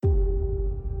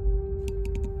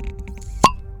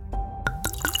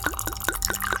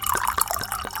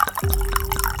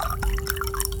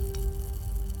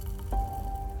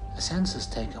census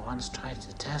taker once tried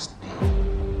to test me.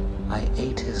 I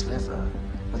ate his liver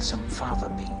with some fava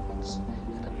beans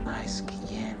and a nice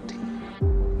Chianti.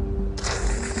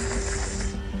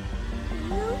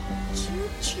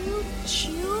 You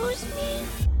choose me?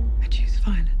 I choose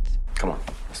violence. Come on,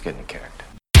 let's get into character.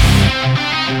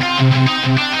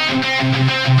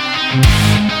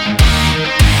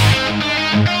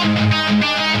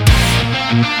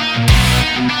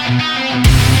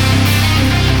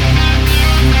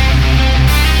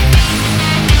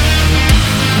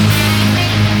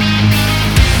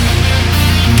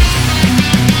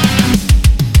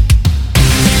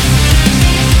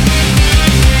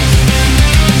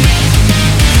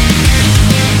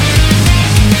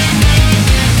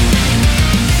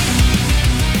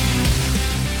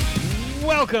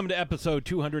 Welcome to episode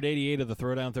 288 of the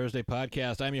Throwdown Thursday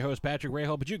podcast. I'm your host, Patrick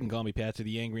Rahal, but you can call me Patsy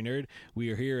the Angry Nerd. We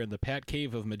are here in the Pat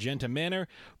Cave of Magenta Manor,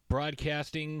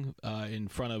 broadcasting in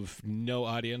front of no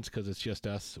audience because it's just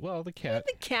us. Well, the cat.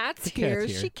 The cat's here.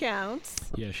 She counts.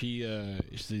 Yeah,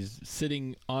 she's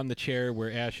sitting on the chair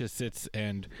where Ashes sits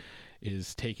and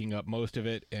is taking up most of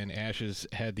it, and Ashes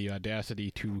had the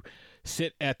audacity to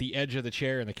sit at the edge of the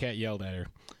chair, and the cat yelled at her.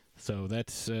 So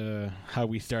that's how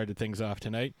we started things off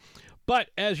tonight.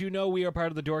 But, as you know, we are part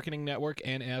of the Dorkening Network,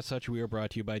 and as such, we are brought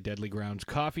to you by Deadly Grounds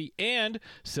Coffee and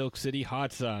Silk City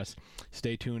Hot Sauce.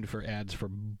 Stay tuned for ads for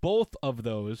both of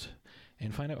those,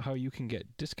 and find out how you can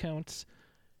get discounts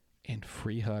and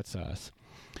free hot sauce.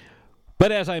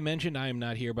 But as I mentioned, I am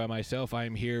not here by myself. I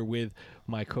am here with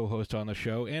my co-host on the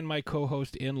show, and my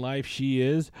co-host in life. She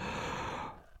is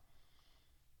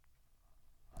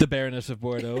the Baroness of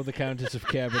Bordeaux, the Countess of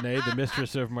Cabernet, the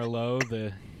Mistress of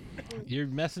Merlot, You're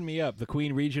messing me up. The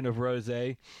Queen Regent of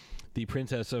Rosé, the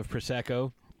Princess of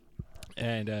Prosecco,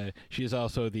 and she is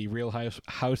also the Real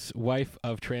Housewife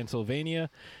of Transylvania,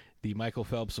 the Michael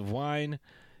Phelps of Wine,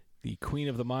 the Queen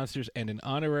of the Monsters, and an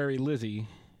honorary Lizzie,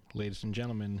 ladies and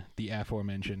gentlemen, the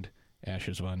aforementioned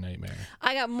Ashes Von Nightmare.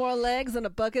 I got more legs than a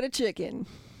bucket of chicken.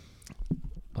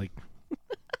 Like,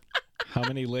 how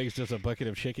many legs does a bucket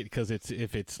of chicken? Because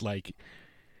if it's like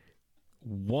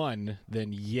one,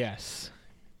 then yes.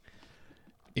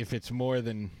 If it's more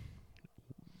than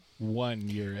one,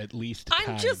 you're at least tied.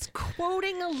 I'm just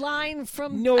quoting a line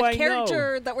from a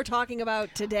character that we're talking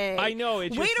about today. I know. Way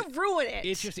to ruin it.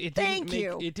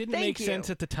 It didn't make sense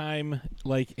at the time,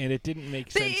 and it didn't make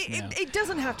sense now. It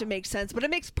doesn't have to make sense, but it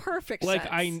makes perfect sense.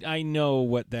 I know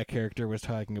what that character was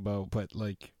talking about, but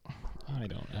I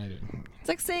don't. It's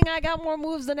like saying I got more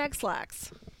moves than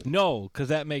X-Lax. No, because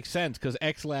that makes sense, because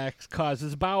X-Lax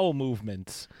causes bowel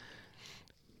movements.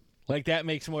 That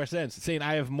makes more sense. Saying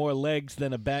I have more legs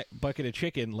than a bucket of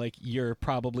chicken, you're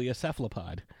probably a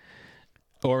cephalopod.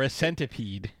 Or a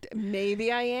centipede.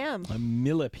 Maybe I am. A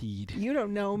millipede. You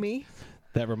don't know me.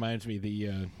 That reminds me,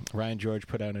 Ryan George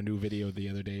put out a new video the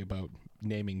other day about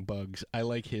naming bugs. I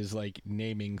like his,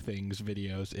 naming things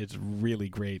videos. It's really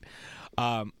great.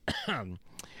 Pardon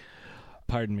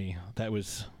me.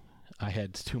 I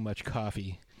had too much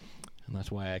coffee, and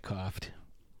that's why I coughed.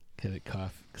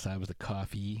 Because I was the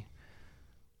coffee.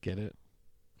 Get it?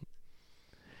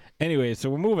 Anyway,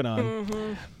 so we're moving on.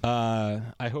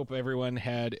 Mm-hmm. I hope everyone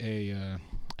had a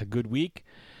good week.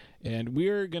 And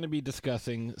we're going to be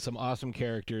discussing some awesome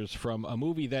characters from a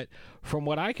movie that, from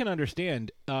what I can understand,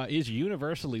 is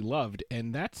universally loved.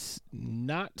 And that's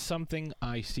not something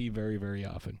I see very, very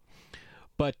often.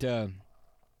 But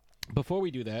before we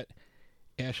do that,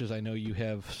 Ashes, I know you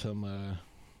have some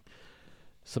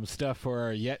stuff for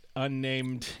our yet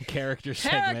unnamed character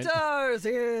segment. Characters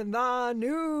in the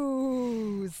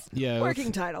news. Yeah.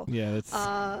 Working title. Yeah. That's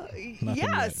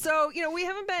yet. So, we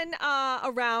haven't been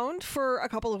around for a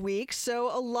couple of weeks,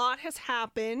 so a lot has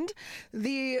happened.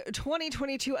 The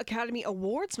 2022 Academy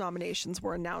Awards nominations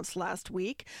were announced last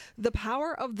week. The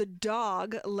Power of the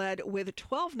Dog led with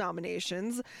 12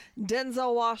 nominations.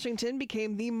 Denzel Washington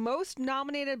became the most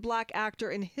nominated black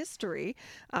actor in history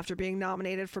after being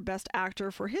nominated for Best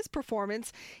Actor for his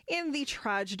performance in The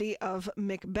Tragedy of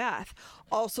Macbeth.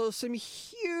 Also, some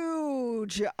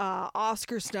huge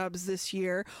Oscar snubs this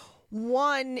year.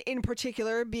 One in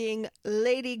particular being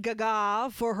Lady Gaga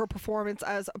for her performance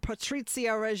as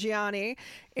Patrizia Reggiani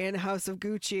in House of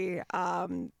Gucci.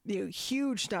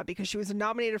 Huge snub because she was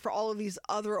nominated for all of these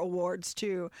other awards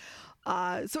too.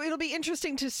 So it'll be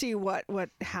interesting to see what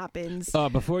happens.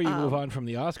 Before you move on from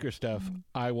the Oscar stuff,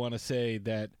 I want to say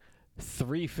that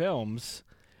 3 films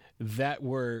that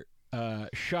were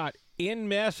shot in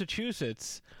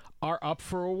Massachusetts are up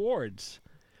for awards.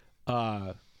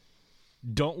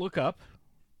 Don't Look Up,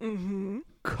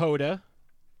 Coda,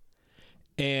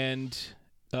 and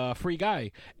free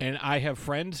guy. And I have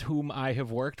friends whom I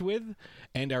have worked with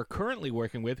and are currently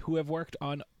working with who have worked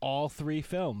on all 3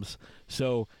 films.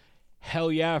 So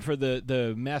hell yeah for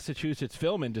the Massachusetts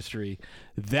film industry.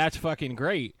 That's fucking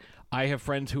great. I have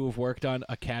friends who have worked on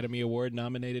Academy Award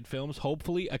nominated films,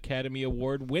 hopefully Academy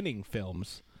Award winning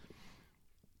films.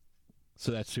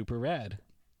 So that's super rad.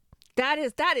 That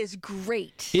is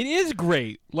great. It is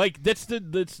great. Like that's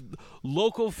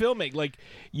local filming. Like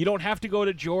you don't have to go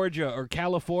to Georgia or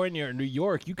California or New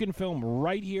York. You can film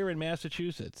right here in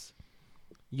Massachusetts.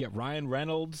 You get Ryan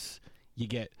Reynolds, you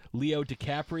get Leo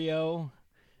DiCaprio,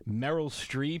 Meryl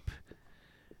Streep.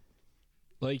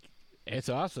 Like it's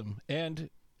awesome. And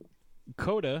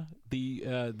Coda,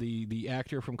 the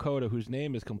actor from Coda, whose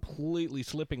name is completely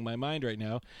slipping my mind right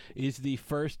now, is the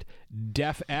first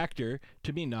deaf actor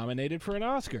to be nominated for an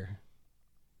Oscar.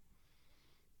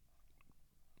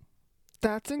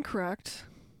 That's incorrect.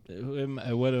 Who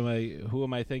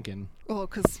am I thinking? Well,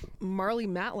 because Marlee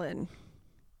Matlin,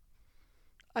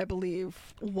 I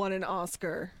believe, won an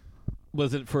Oscar.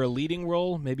 Was it for a leading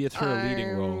role? Maybe it's for a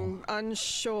leading role. I'm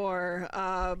unsure,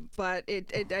 but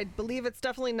I believe it's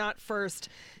definitely not first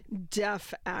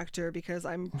deaf actor because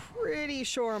I'm pretty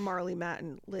sure Marlee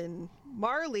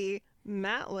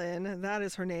Matlin, that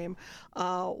is her name,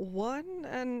 won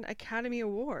an Academy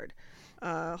Award.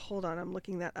 Hold on, I'm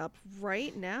looking that up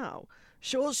right now.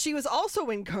 She was also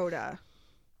in Coda.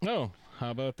 Oh,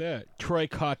 how about that? Troy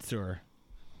Kotsur.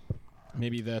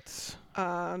 Maybe that's...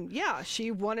 yeah,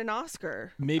 she won an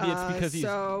Oscar. Maybe it's because he's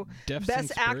so deaf Best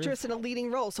since Actress birth? in a Leading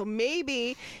Role. So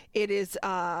maybe it is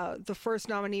the first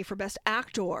nominee for Best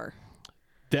Actor.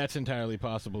 That's entirely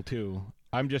possible, too.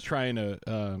 I'm just trying to...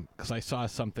 because I saw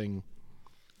something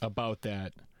about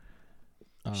that.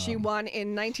 She won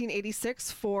in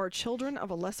 1986 for Children of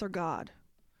a Lesser God.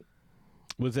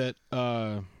 Was that...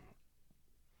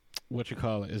 what you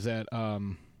call it? Is that...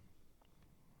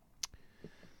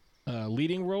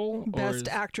 leading role? Best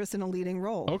Actress in a Leading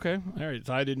Role. Okay, all right.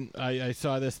 So I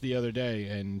saw this the other day,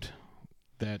 and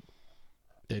that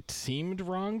it seemed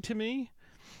wrong to me.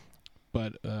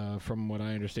 But from what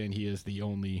I understand, he is the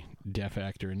only deaf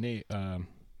actor. And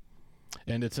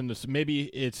it's in this. Maybe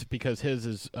it's because his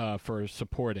is for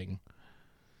supporting.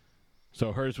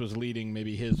 So hers was leading.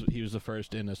 Maybe he was the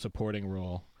first in a supporting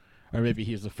role, or maybe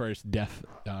he's the first deaf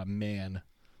man.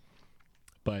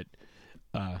 But.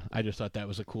 I just thought that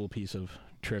was a cool piece of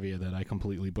trivia that I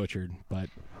completely butchered, but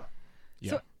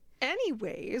yeah. So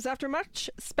anyways, after much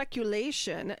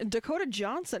speculation, Dakota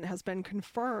Johnson has been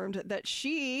confirmed that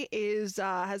she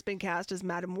has been cast as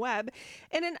Madam Web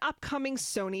in an upcoming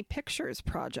Sony Pictures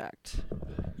project.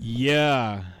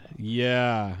 Yeah.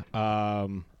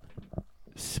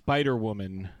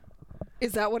 Spider-Woman.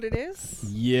 Is that what it is?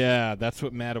 Yeah, that's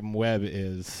what Madam Web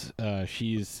is.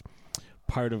 She's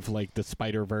part of like the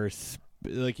Spider-Verse.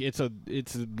 Like it's a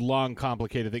long,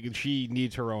 complicated thing. She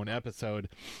needs her own episode,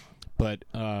 but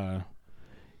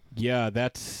yeah,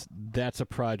 that's a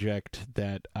project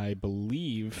that I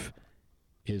believe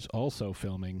is also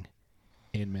filming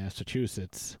in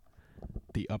Massachusetts.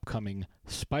 The upcoming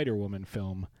Spider-Woman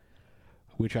film,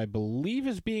 which I believe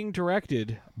is being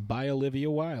directed by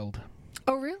Olivia Wilde.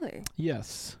 Oh, really?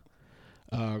 Yes,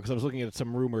 because I was looking at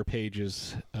some rumor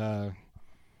pages.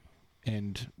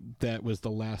 And that was the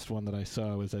last one that I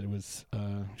saw, was that it was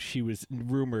she was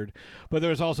rumored. But there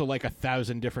was also like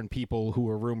 1,000 different people who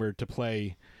were rumored to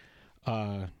play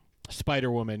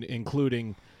Spider-Woman,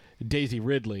 including Daisy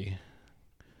Ridley,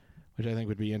 which I think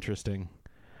would be interesting.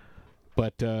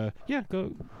 But yeah,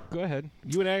 go ahead.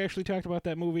 You and I actually talked about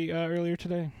that movie earlier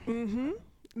today. Mm-hmm.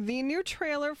 The new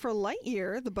trailer for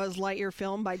Lightyear, the Buzz Lightyear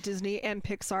film by Disney and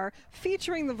Pixar,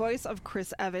 featuring the voice of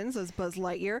Chris Evans as Buzz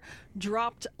Lightyear,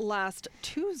 dropped last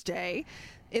Tuesday.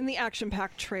 In the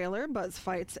action-packed trailer, Buzz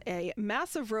fights a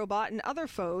massive robot and other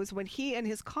foes when he and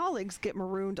his colleagues get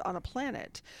marooned on a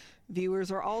planet. Viewers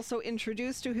are also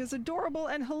introduced to his adorable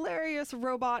and hilarious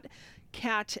robot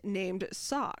cat named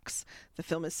Socks. The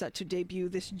film is set to debut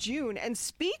this June. And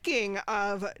speaking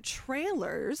of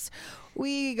trailers,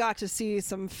 we got to see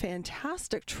some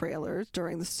fantastic trailers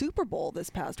during the Super Bowl this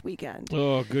past weekend.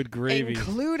 Oh, good gravy.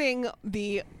 Including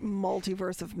the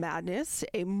Multiverse of Madness,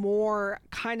 a more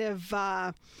kind of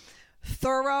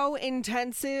thorough,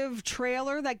 intensive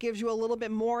trailer that gives you a little bit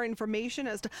more information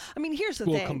as to... I mean, here's the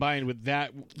thing. Well, combined with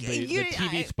that, the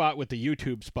TV spot with the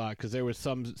YouTube spot, because there was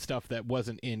some stuff that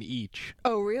wasn't in each.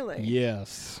 Oh, really?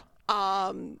 Yes.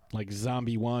 Like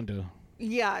Zombie Wanda.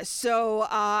 Yeah, so,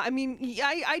 I mean,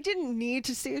 I didn't need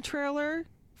to see a trailer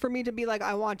for me to be like,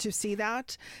 I want to see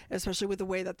that, especially with the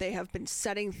way that they have been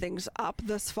setting things up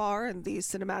thus far in the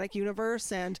cinematic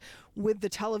universe and with the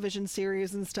television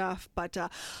series and stuff.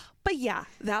 But yeah,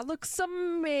 that looks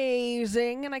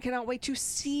amazing, and I cannot wait to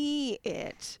see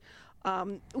it.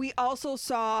 We also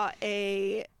saw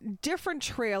a different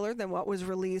trailer than what was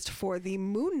released for the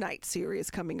Moon Knight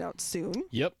series coming out soon.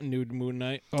 Yep, new Moon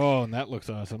Knight. Oh, and that looks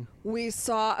awesome. We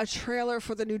saw a trailer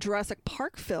for the new Jurassic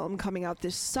Park film coming out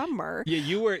this summer. Yeah,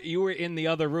 you were in the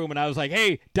other room, and I was like,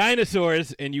 "Hey,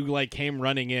 dinosaurs!" And you like came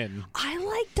running in. I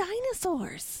like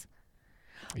dinosaurs.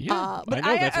 Yeah, but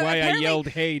I know. That's why I apparently- yelled,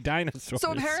 "Hey, dinosaurs!"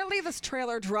 So apparently this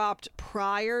trailer dropped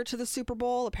prior to the Super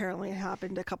Bowl. Apparently it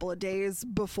happened a couple of days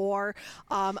before.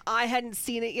 I hadn't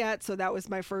seen it yet, so that was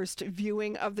my first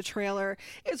viewing of the trailer.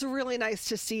 It's really nice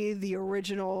to see the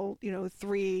original,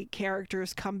 3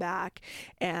 characters come back,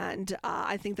 and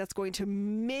I think that's going to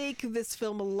make this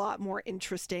film a lot more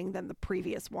interesting than the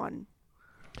previous one.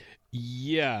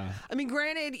 Yeah. I mean,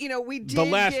 granted, we did. The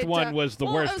last get, one was the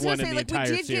worst I was gonna one in say, the like,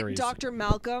 entire we did series. Get Dr.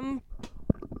 Malcolm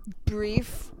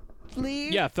briefly.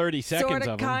 Yeah, 30 seconds Sort of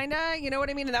of, him. kind of. You know what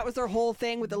I mean? And that was their whole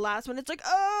thing with the last one. It's like,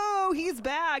 oh, he's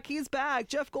back. He's back.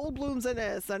 Jeff Goldblum's in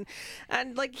this, and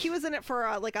like he was in it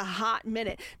for like a hot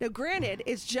minute. Now, granted,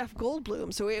 it's Jeff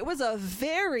Goldblum, so it was a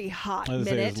very hot I was gonna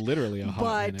say, minute. it was literally a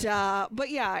hot minute. But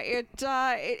yeah, it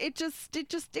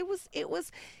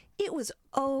was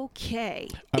okay.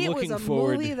 I'm it was looking a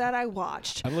forward- movie that I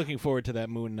watched. I'm looking forward to that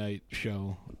Moon Knight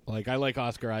show. Like, I like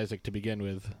Oscar Isaac to begin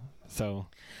with, so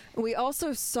We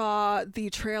also saw the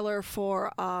trailer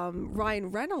for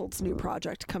Ryan Reynolds' new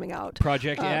project coming out.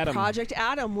 Project Adam. Project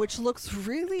Adam, which looks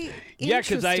really yeah,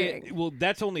 because interesting.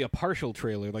 that's only a partial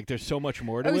trailer. Like, there's so much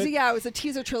more to It was, it. yeah, it was a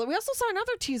teaser trailer. We also saw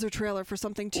another teaser trailer for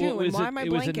something too. Well, and why am I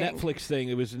it was a blanking? Netflix thing.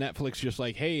 It was Netflix just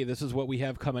like, hey, this is what we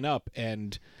have coming up,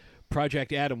 and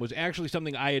Project Adam was actually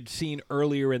something I had seen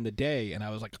earlier in the day, and I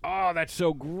was like, oh, that's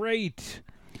so great.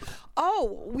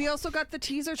 Oh, we also got the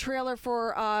teaser trailer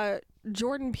for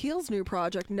Jordan Peele's new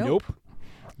project. Nope.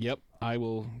 Yep. I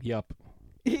will. Yep.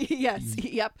 Yes.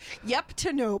 Yep. Yep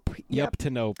to nope. Yep to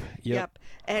nope. Yep.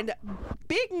 And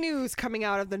big news coming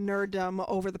out of the nerddom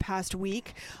over the past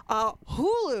week.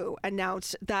 Hulu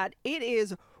announced that it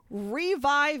is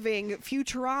reviving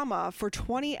Futurama for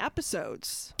 20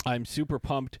 episodes. I'm super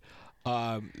pumped.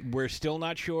 We're still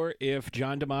not sure if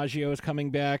John DiMaggio is coming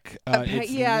back.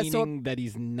 It's meaning that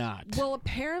he's not. Well,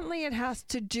 apparently it has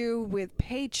to do with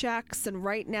paychecks, and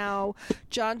right now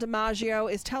John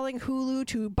DiMaggio is telling Hulu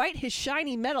to bite his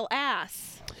shiny metal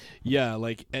ass. Yeah,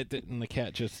 like and the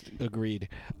cat just agreed.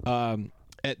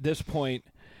 At this point,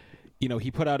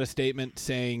 he put out a statement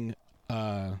saying,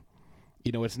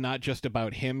 it's not just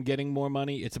about him getting more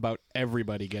money; it's about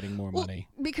everybody getting more money.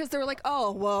 Because they were like,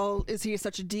 oh, well, is he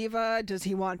such a diva? Does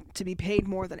he want to be paid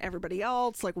more than everybody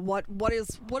else? Like, what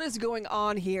is going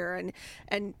on here?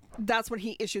 And that's when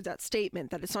he issued that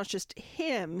statement that it's not just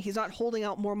him. He's not holding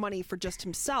out more money for just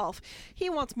himself. He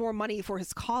wants more money for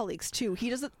his colleagues too. He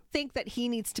doesn't think that he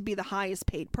needs to be the highest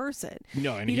paid person.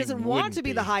 No, and he doesn't want wouldn't to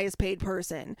be the highest paid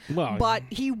person. Well, but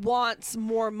he wants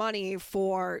more money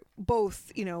for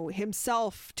both,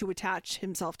 himself to attach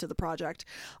himself to the project,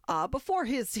 before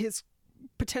his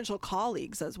potential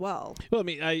colleagues as well. Well, I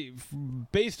mean,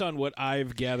 based on what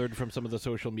I've gathered from some of the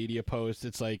social media posts,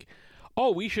 it's like,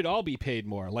 oh, we should all be paid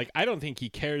more. Like, I don't think he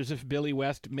cares if Billy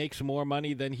West makes more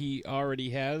money than he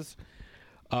already has.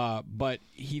 But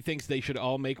he thinks they should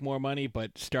all make more money,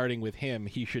 but starting with him,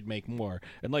 he should make more.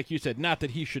 And like you said, not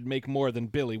that he should make more than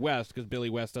Billy West, because Billy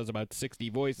West does about 60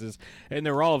 voices, and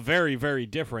they're all very, very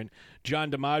different. John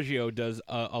DiMaggio does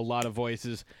a lot of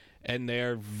voices, and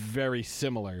they're very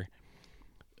similar.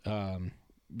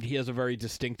 He has a very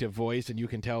distinctive voice, and you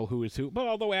can tell who is who. But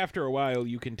although after a while,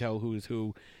 you can tell who is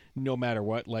who, no matter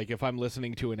what. Like, if I'm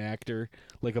listening to an actor,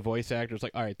 like a voice actor, it's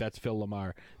like, all right, that's Phil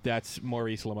LaMarr, that's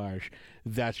Maurice LaMarche,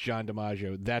 that's John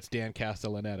DiMaggio, that's Dan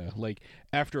Castellaneta. Like,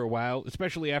 after a while,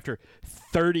 especially after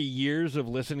 30 years of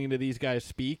listening to these guys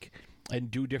speak and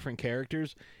do different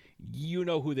characters, you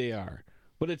know who they are.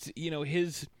 But it's,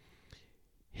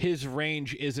 his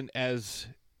range isn't as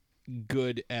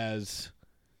good as,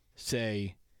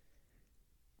 say,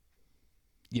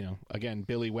 again,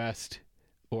 Billy West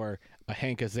or a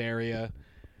Hank Azaria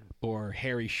or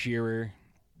Harry Shearer.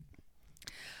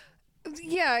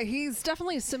 Yeah, he's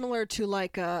definitely similar to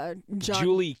like John.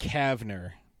 Julie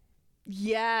Kavner.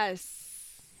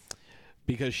 Yes.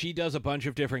 Because she does a bunch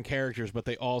of different characters, but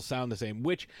they all sound the same,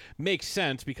 which makes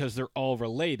sense because they're all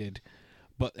related.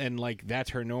 And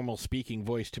that's her normal speaking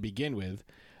voice to begin with.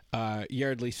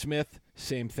 Yardley Smith,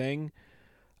 same thing.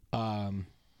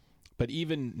 But But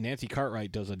even Nancy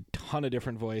Cartwright does a ton of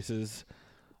different voices.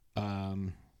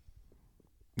 Again,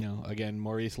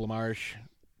 Maurice LaMarche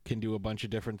can do a bunch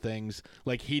of different things.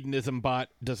 Like Hedonism Bot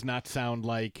does not sound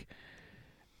like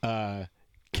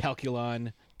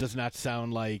Calculon, does not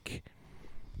sound like,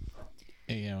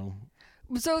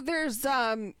 So there's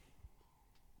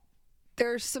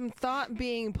some thought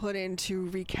being put into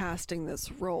recasting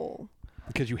this role.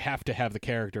 Because you have to have the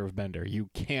character of Bender. You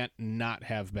can't not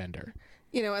have Bender.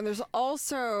 And there's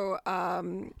also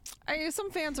some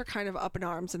fans are kind of up in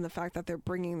arms in the fact that they're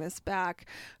bringing this back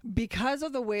because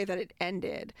of the way that it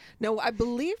ended. Now, I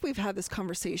believe we've had this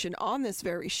conversation on this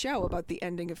very show about the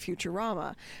ending of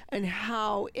Futurama and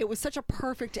how it was such a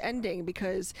perfect ending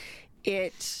because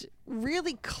it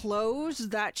really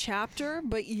closed that chapter,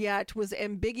 but yet was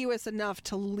ambiguous enough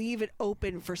to leave it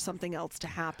open for something else to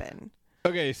happen.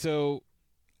 Okay, so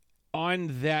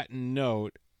on that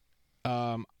note,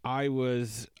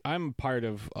 I'm part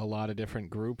of a lot of different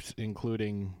groups,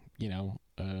 including,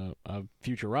 a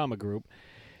Futurama group.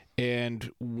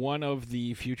 And one of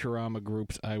the Futurama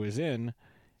groups I was in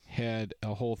had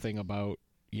a whole thing about,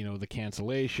 the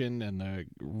cancellation and the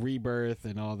rebirth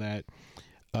and all that.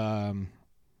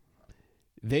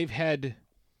 They've had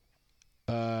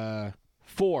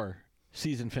 4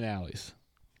 season finales.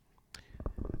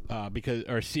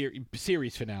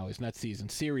 Series finales, not season,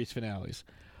 series finales.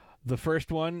 The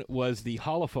first one was the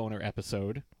Holophoner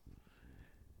episode,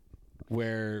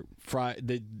 where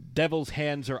the devil's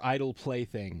hands are idle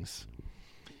playthings.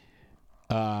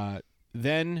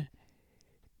 Then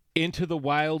Into the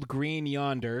Wild Green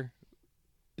Yonder,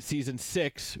 season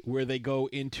 6, where they go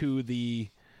into the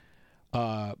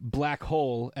black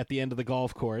hole at the end of the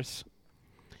golf course.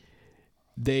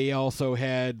 They also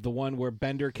had the one where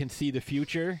Bender can see the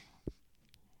future.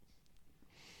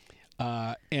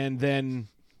 And then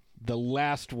the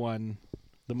last one,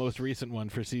 the most recent one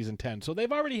for season 10. So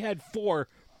they've already had 4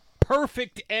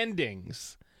 perfect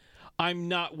endings. I'm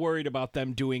not worried about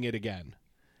them doing it again.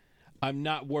 I'm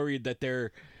not worried that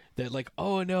they're like,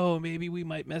 oh no, maybe we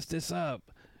might mess this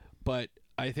up. But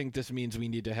I think this means we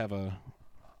need to have a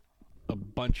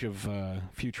bunch of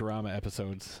Futurama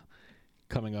episodes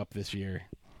coming up this year.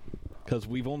 Because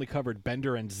we've only covered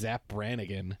Bender and Zap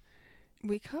Brannigan.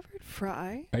 We covered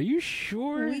Fry. Are you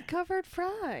sure? We covered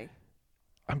Fry.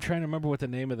 I'm trying to remember what the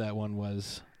name of that one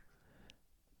was.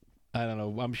 I don't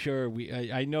know. I'm sure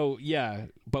I know, yeah,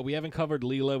 but we haven't covered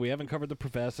Leela. We haven't covered the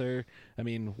Professor. I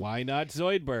mean, why not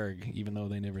Zoidberg? Even though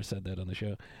they never said that on the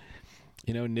show.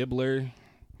 Nibbler.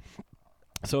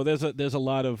 So there's a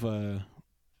lot of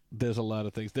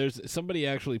things. There's somebody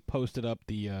actually posted up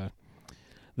the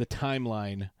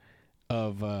timeline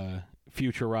of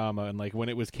Futurama and like when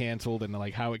it was canceled and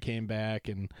like how it came back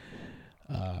and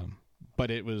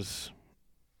but it was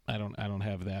I don't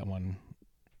have that one.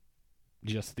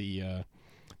 Just the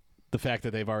fact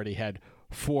that they've already had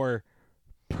 4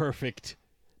 perfect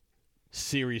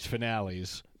series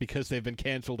finales because they've been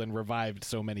canceled and revived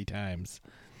so many times.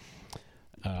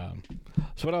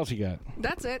 So what else you got?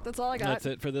 That's it. That's all I got. That's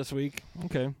it for this week.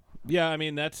 Okay. Yeah, I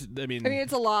mean it's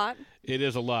a lot. It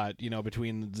is a lot,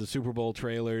 between the Super Bowl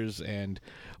trailers and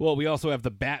we also have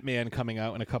the Batman coming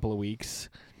out in a couple of weeks,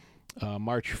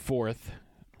 March 4th.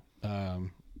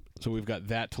 So we've got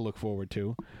that to look forward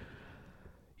to.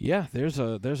 Yeah, there's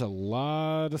a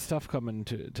lot of stuff coming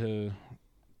to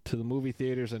the movie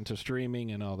theaters and to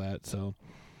streaming and all that. So,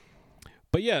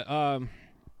 but yeah,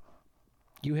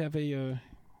 you have a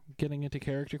getting into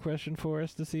character question for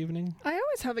us this evening? I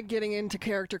always have a getting into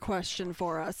character question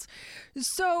for us.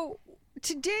 So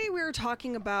today we were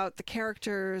talking about the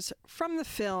characters from the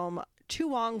film To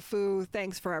Wong Foo,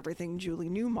 Thanks for Everything, Julie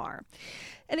Newmar.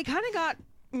 And it kind of got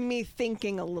me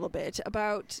thinking a little bit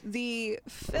about the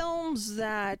films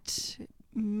that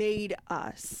made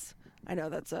us. I know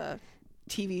that's a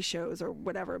TV shows or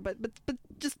whatever, but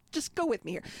just go with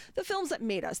me here. The films that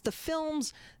made us, the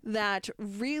films that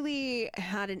really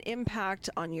had an impact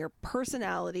on your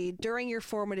personality during your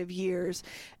formative years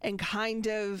and kind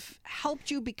of helped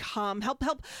you become,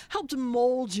 helped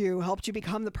mold you, helped you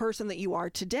become the person that you are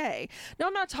today. Now,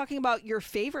 I'm not talking about your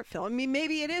favorite film. I mean,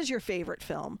 maybe it is your favorite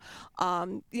film.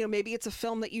 Maybe it's a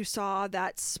film that you saw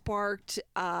that sparked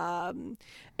an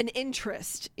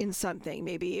interest in something.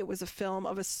 Maybe it was a film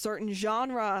of a certain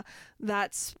genre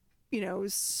that's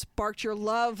sparked your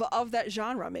love of that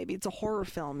genre. Maybe it's a horror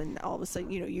film and all of a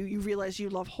sudden you realize you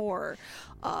love horror.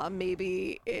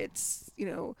 Maybe it's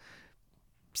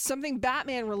something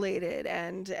Batman related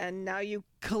and now you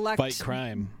collect fight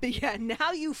crime. Yeah,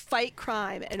 now you fight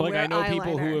crime and like wear I know eyeliner.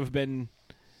 people who have been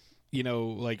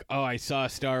like, oh, I saw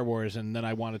Star Wars and then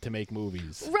I wanted to make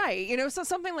movies. Right. So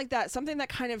something like that, something that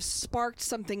kind of sparked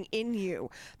something in you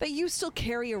that you still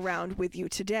carry around with you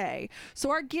today. So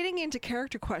our getting into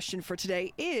character question for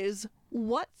today is,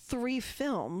 what 3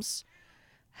 films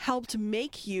helped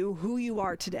make you who you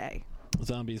are today?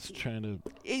 Zombie's trying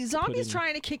to... Zombie's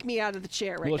trying to kick me out of the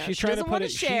chair right now. Well, she's trying to put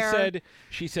it...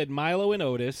 She said Milo and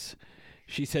Otis.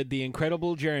 She said The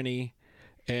Incredible Journey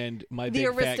and My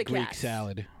Big Fat Greek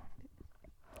Salad.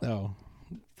 Oh.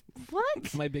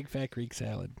 What? My Big Fat Greek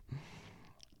Salad.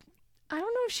 I don't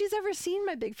know if she's ever seen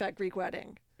My Big Fat Greek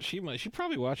Wedding. She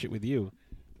probably watched it with you.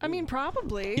 I mean,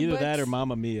 probably. Either that or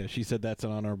Mamma Mia. She said that's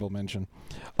an honorable mention.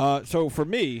 So for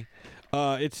me,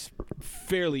 it's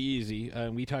fairly easy.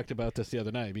 We talked about this the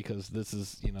other night because this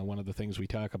is, one of the things we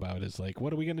talk about is like,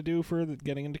 what are we going to do for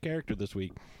getting into character this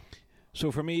week?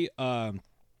 So for me,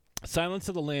 Silence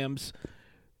of the Lambs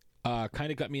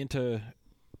kind of got me into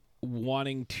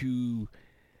wanting to...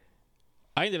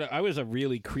 I was a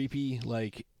really creepy,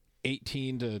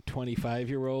 18 to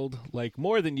 25-year-old,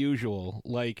 more than usual,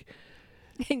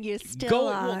 And you still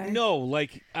are. Well, no,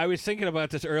 I was thinking about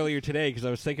this earlier today because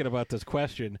I was thinking about this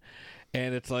question,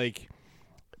 and it's like,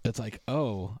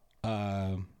 oh,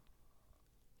 I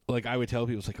would tell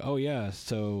people, it's like, oh yeah,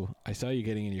 so I saw you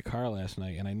getting in your car last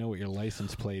night, and I know what your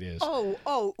license plate is.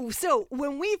 Oh, so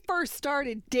when we first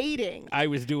started dating, I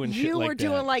was doing shit like that. You were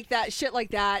doing shit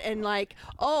like that, and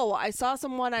oh, I saw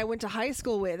someone I went to high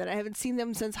school with, and I haven't seen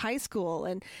them since high school,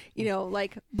 and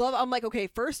blah. I'm like, okay,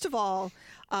 first of all,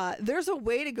 there's a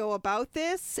way to go about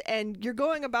this, and you're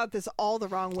going about this all the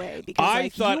wrong way because I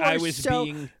thought I was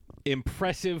being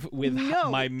impressive with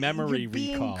my memory you're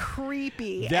being recall.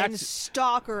 Creepy and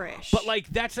stalkerish. But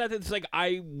that's not. It's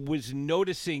I was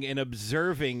noticing and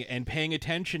observing and paying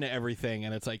attention to everything,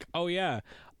 and it's like, oh yeah,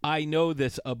 I know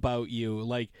this about you.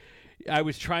 I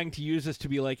was trying to use this to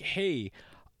be like, hey,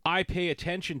 I pay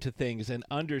attention to things and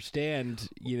understand,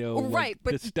 right,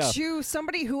 but this stuff. To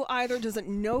somebody who either doesn't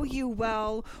know you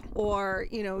well or,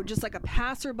 just like a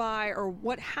passerby or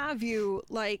what have you,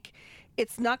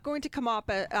 it's not going to come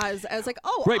up as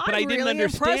oh, right, but I'm I didn't really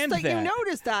understand impressed that you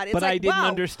noticed that. It's but I didn't wow,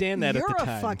 understand that at the time.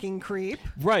 You're a fucking creep.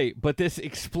 Right, but this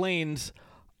explains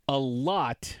a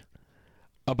lot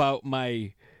about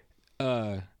my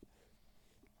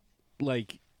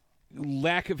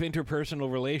lack of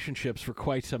interpersonal relationships for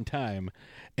quite some time,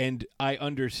 and I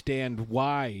understand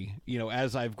why,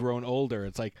 as I've grown older.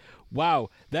 It's like, wow,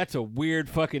 that's a weird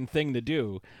fucking thing to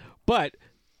do. But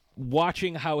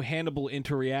watching how Hannibal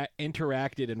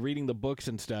interacted and reading the books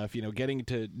and stuff, getting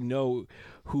to know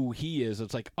who he is,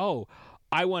 it's like, oh,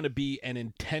 I want to be an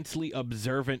intensely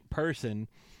observant person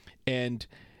and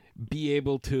be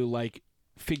able to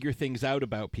figure things out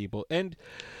about people. And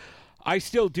I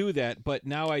still do that, but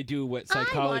now I do what psychologists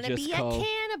call... I want to be a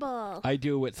cannibal. I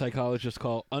do what psychologists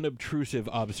call unobtrusive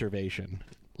observation.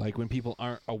 When people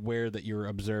aren't aware that you're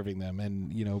observing them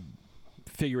and,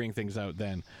 figuring things out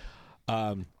then.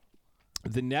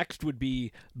 The next would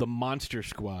be The Monster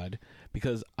Squad,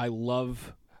 because I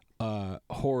love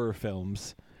horror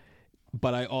films,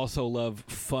 but I also love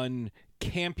fun,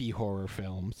 campy horror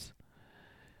films.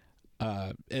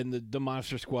 And the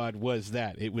Monster Squad was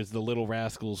that. It was the Little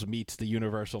Rascals meets the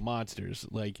Universal Monsters.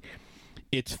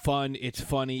 It's fun, it's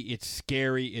funny, it's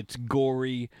scary, it's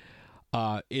gory.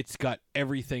 It's got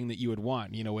everything that you would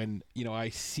want, and, I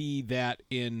see that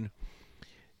in,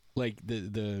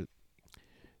 the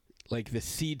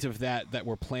seeds of that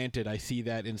were planted. I see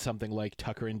that in something like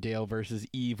Tucker and Dale versus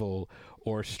Evil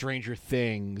or Stranger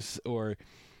Things or,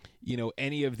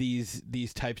 any of these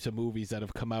types of movies that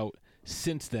have come out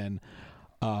since then.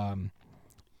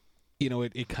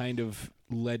 It kind of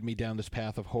led me down this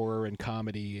path of horror and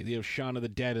comedy. Shaun of the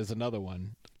Dead is another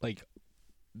one.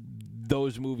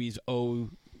 Those movies owe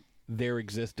their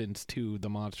existence to the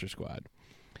Monster Squad.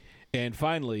 And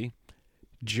finally,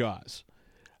 Jaws.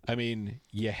 I mean,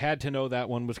 you had to know that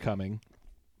one was coming.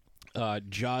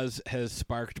 Jaws has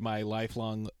sparked my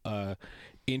lifelong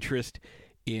interest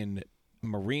in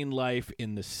marine life,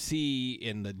 in the sea,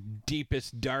 in the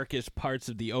deepest, darkest parts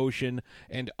of the ocean,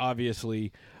 and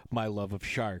obviously my love of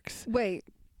sharks. Wait,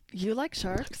 you like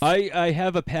sharks? I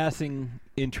have a passing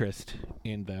interest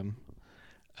in them.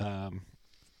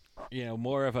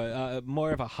 More of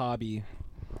a hobby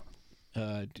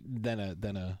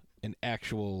than an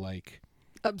actual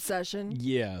obsession.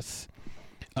 Yes.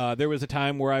 There was a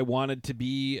time where I wanted to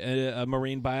be a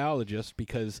marine biologist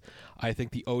because I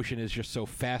think the ocean is just so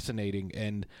fascinating.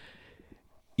 And,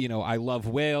 I love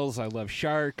whales. I love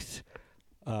sharks.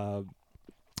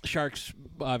 Sharks,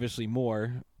 obviously,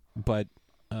 more. But,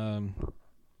 it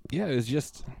was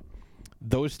just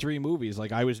those 3 movies,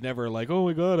 like, I was never like, oh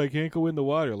my God, I can't go in the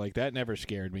water. Like, that never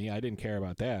scared me. I didn't care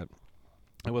about that.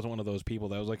 I wasn't one of those people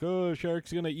that was like, oh,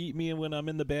 shark's going to eat me when I'm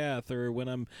in the bath or when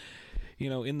I'm,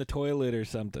 in the toilet or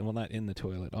something. Well, not in the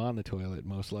toilet, on the toilet,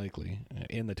 most likely.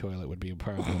 In the toilet would be a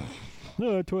problem.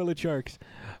 Oh, toilet sharks.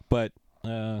 But,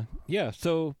 yeah,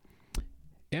 so,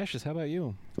 Ashes, how about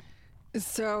you?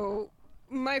 So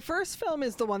my first film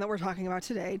is the one that we're talking about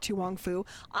today, To Wong Fu.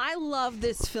 I love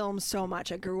this film so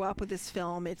much. I grew up with this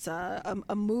film. It's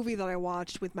a movie that I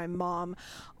watched with my mom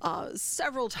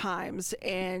several times,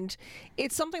 and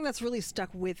it's something that's really stuck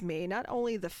with me. Not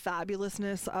only the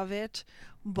fabulousness of it,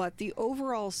 but the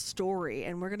overall story,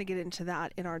 and we're going to get into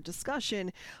that in our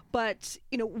discussion. But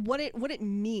what it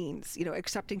means,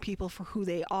 accepting people for who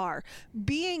they are,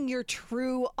 being your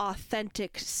true,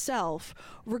 authentic self,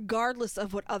 regardless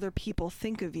of what other people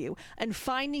think of you, and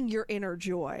finding your inner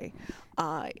joy.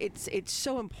 It's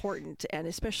so important, and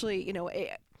especially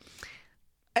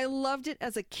I loved it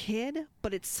as a kid,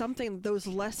 but it's something, those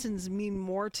lessons mean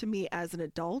more to me as an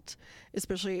adult,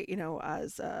 especially,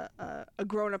 as a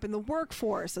grown up in the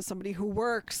workforce, as somebody who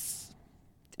works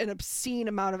an obscene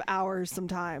amount of hours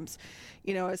sometimes,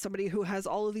 as somebody who has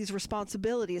all of these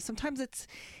responsibilities. Sometimes it's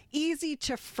easy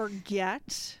to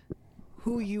forget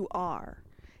who you are.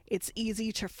 It's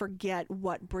easy to forget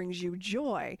what brings you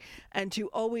joy, and to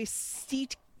always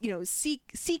seek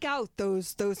out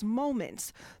those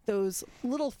moments, those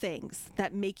little things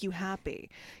that make you happy.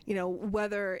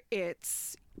 Whether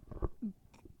it's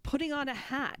putting on a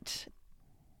hat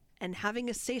and having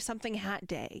a Say Something Hat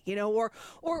Day, or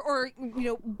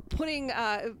putting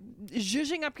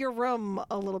zhuzhing up your room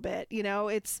a little bit.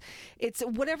 It's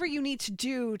whatever you need to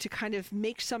do to kind of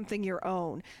make something your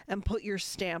own and put your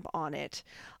stamp on it.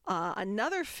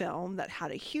 Another film that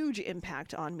had a huge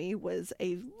impact on me was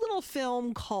a little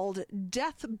film called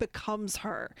Death Becomes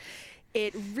Her.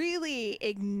 It really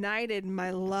ignited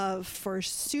my love for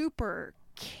super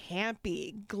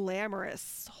campy,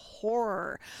 glamorous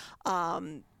horror.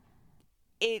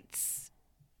 It's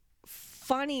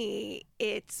funny,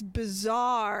 it's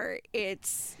bizarre,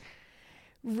 it's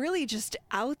really just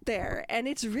out there, and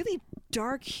it's really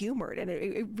dark humored, and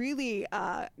it really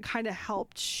kind of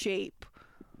helped shape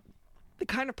the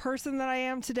kind of person that I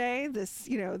am today. This,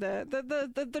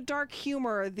 the dark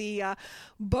humor, the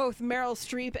both Meryl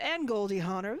Streep and Goldie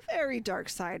Hawn are very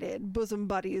dark-sided bosom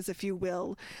buddies, if you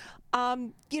will.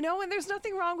 And there's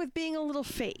nothing wrong with being a little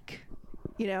fake.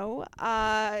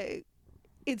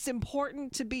 It's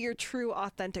important to be your true,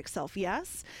 authentic self,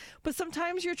 yes. But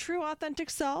sometimes your true, authentic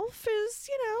self is,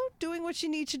 doing what you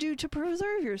need to do to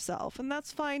preserve yourself. And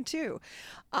that's fine, too.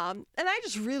 And I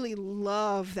just really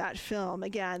love that film.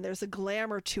 Again, there's a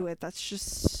glamour to it that's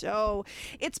just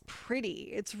it's pretty.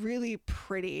 It's really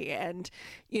pretty. And,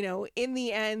 in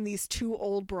the end, these 2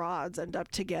 old broads end up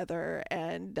together.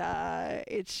 And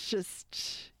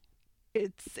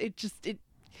it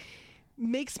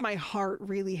makes my heart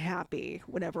really happy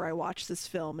whenever I watch this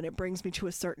film, and it brings me to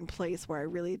a certain place where I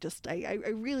really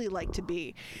like to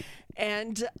be.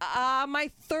 And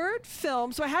my third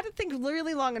film, so I had to think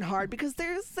really long and hard, because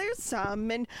there's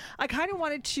some, and I kind of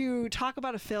wanted to talk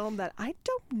about a film that I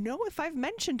don't know if I've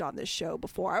mentioned on this show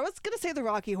before. I was going to say the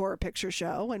Rocky Horror Picture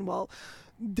Show, and well,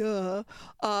 duh.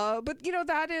 But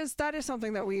that is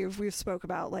something that we've spoke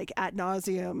about like ad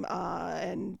nauseum,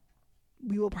 and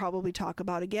we will probably talk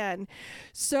about again.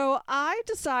 So I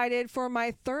decided for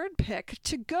my third pick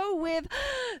to go with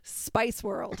Spice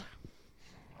World.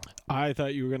 I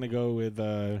thought you were going to go with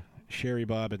Sherry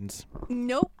Bobbins.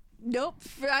 Nope.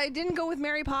 I didn't go with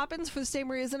Mary Poppins for the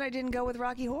same reason I didn't go with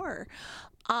Rocky Horror.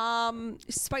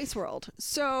 Spice World.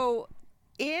 So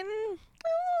in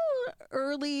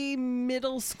early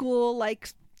middle school, like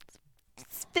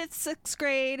 5th, 6th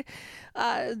grade,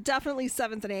 definitely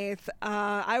 7th and 8th,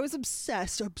 I was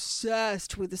obsessed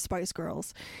with the Spice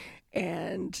Girls,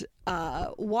 and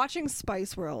watching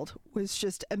Spice World was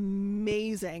just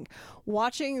amazing.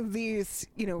 Watching these,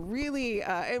 really,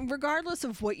 and regardless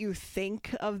of what you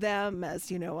think of them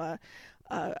as,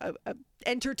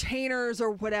 entertainers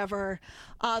or whatever,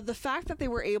 the fact that they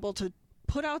were able to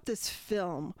put out this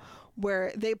film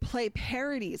where they play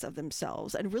parodies of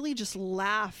themselves and really just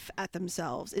laugh at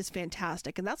themselves is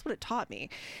fantastic. And that's what it taught me.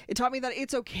 It taught me that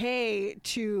it's okay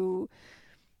to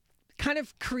kind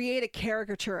of create a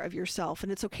caricature of yourself,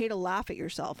 and it's okay to laugh at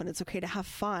yourself, and it's okay to have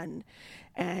fun,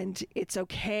 and it's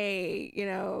okay,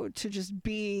 to just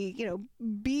be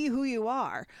who you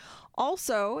are.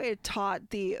 Also, it taught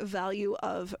the value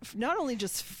of not only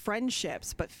just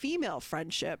friendships, but female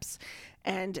friendships,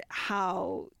 and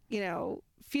how,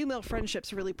 female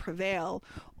friendships really prevail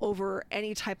over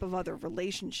any type of other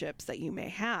relationships that you may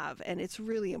have. And it's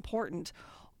really important.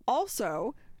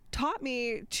 Also, taught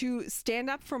me to stand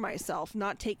up for myself,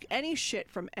 not take any shit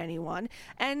from anyone,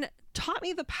 and taught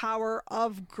me the power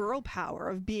of girl power,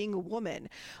 of being a woman,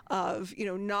 of,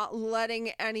 not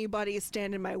letting anybody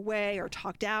stand in my way or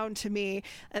talk down to me.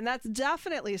 And that's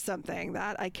definitely something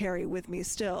that I carry with me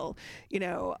still,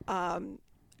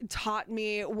 taught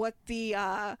me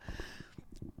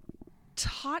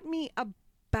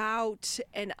about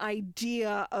an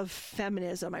idea of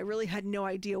feminism. I really had no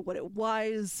idea what it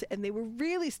was, and they were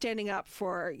really standing up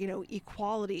for,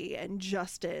 equality and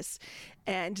justice,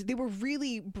 and they were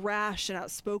really brash and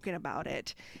outspoken about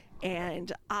it.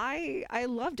 And I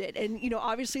loved it. And,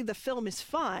 obviously the film is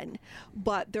fun,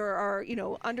 but there are,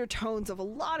 undertones of a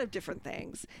lot of different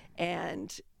things.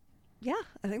 And yeah,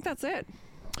 I think that's it.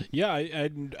 Yeah,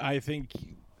 I think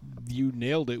you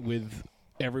nailed it with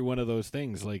every one of those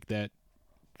things, like that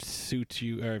suits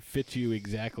you or fits you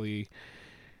exactly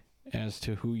as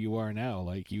to who you are now.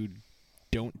 Like, you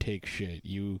don't take shit.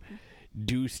 You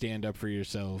do stand up for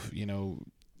yourself.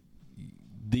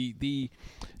 The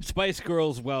Spice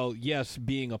Girls, well, yes,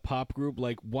 being a pop group,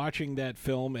 like watching that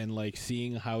film and like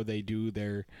seeing how they do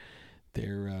their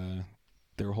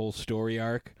whole story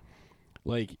arc,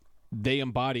 like they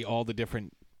embody all the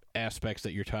different aspects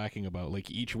that you're talking about. Like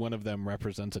each one of them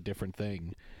represents a different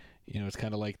thing. It's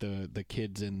kind of like the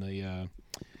kids in the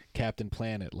Captain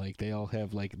Planet. Like they all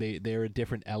have like they're a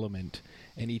different element,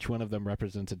 and each one of them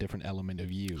represents a different element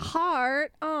of you.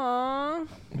 Heart, aww.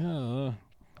 Oh.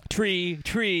 Tree.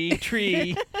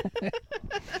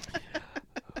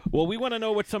 Well, we want to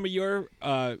know what some of your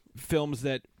films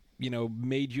that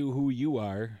made you who you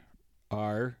are,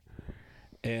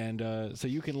 and so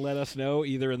you can let us know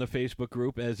either in the Facebook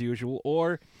group as usual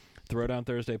or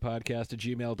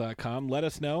throwdownthursdaypodcast@gmail.com. Let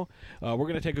us know. We're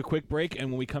going to take a quick break,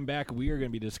 and when we come back, we are going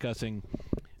to be discussing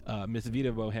Miss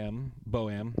Vida Bohème,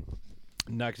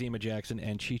 Noxeema Jackson,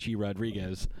 and Chi-Chi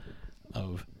Rodriguez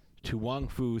of To Wong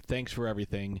Fu, Thanks for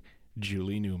Everything,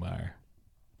 Julie Newmar.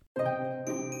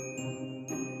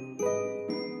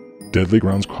 Deadly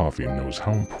Grounds Coffee knows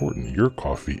how important your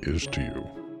coffee is to you.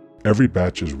 Every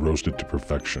batch is roasted to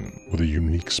perfection with a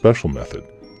unique special method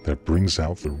that brings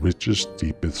out the richest,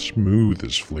 deepest,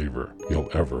 smoothest flavor you'll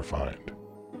ever find.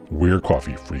 We're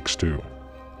coffee freaks too,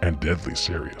 and deadly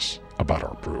serious about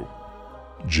our brew.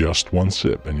 Just one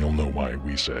sip and you'll know why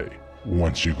we say,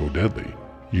 once you go deadly,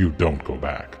 you don't go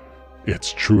back.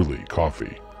 It's truly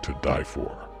coffee to die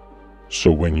for.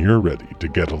 So when you're ready to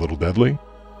get a little deadly,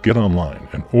 get online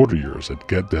and order yours at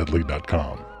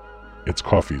getdeadly.com. It's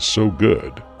coffee so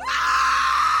good,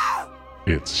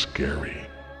 it's scary.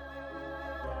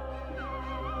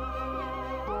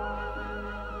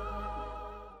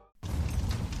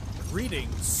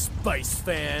 Greetings, Spice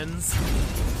fans!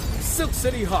 Silk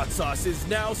City Hot Sauce is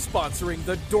now sponsoring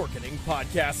the Dorkening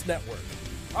Podcast Network.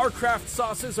 Our craft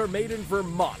sauces are made in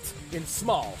Vermont in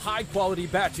small, high-quality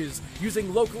batches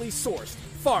using locally sourced,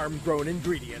 farm-grown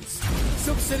ingredients.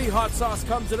 Silk City Hot Sauce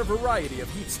comes in a variety of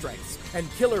heat strengths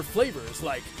and killer flavors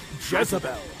like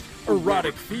Jezebel,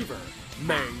 Erotic Fever,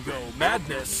 Mango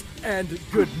Madness, and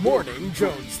Good Morning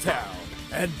Jonestown.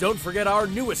 And don't forget our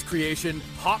newest creation,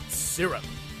 Hot Syrup.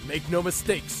 Make no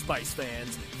mistake, Spice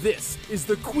fans, this is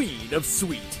the queen of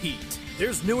sweet heat.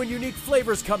 There's new and unique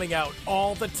flavors coming out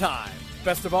all the time.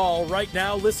 Best of all, right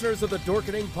now, listeners of the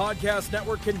Dorkening Podcast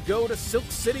Network can go to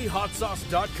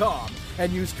SilkCityHotSauce.com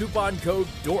and use coupon code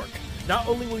DORK. Not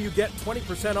only will you get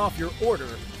 20% off your order,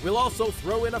 we'll also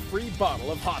throw in a free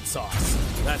bottle of hot sauce.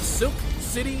 That's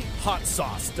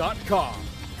SilkCityHotSauce.com.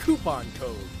 Coupon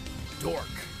code DORK.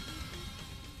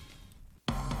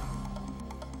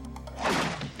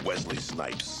 Wesley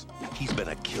Snipes, he's been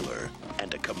a killer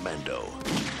and a commando.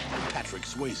 Patrick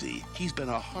Swayze, he's been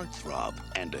a heartthrob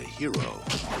and a hero.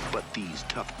 But these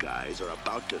tough guys are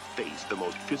about to face the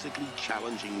most physically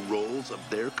challenging roles of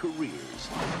their careers.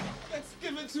 Let's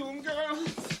give it to him,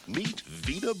 girls. Meet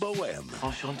Vida Bohème.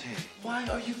 Enchanté. Why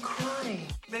are you crying?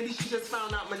 Maybe she just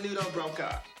found out Menudo broke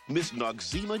up. Miss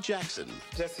Noxeema Jackson.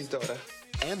 Jesse's daughter.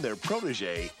 And their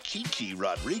protege, Chi-Chi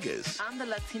Rodriguez. I'm the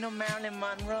Latino Marilyn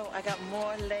Monroe. I got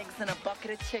more legs than a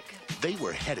bucket of chicken. They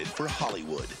were headed for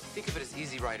Hollywood. Think of it as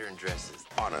Easy Rider in dresses.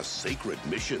 On a sacred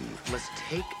mission. Let's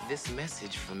take this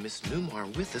message from Miss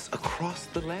Newmar with us across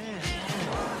the land.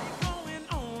 Going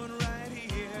on right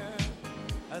here,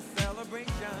 a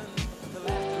celebration. The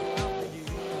last of the year.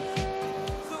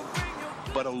 So bring your...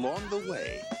 But along the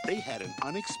way, they had an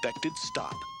unexpected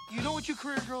stop. You know what you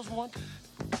career girls want?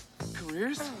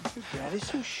 Careers? Daddy,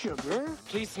 some sugar.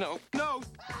 Please, no. No.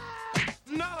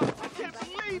 No, I can't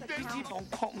believe Don't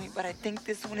quote me, but I think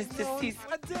this one is deceased.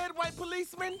 A dead white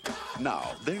policeman?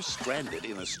 Now they're stranded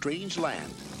in a strange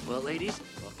land. Well, ladies,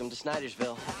 welcome to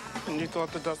Snydersville. And you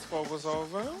thought the Dust Bowl was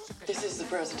over? This is the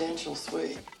presidential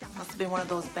suite. Must have been one of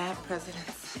those bad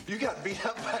presidents. You got beat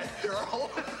up by a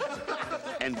girl?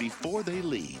 And before they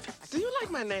leave, Do you like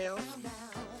my nails?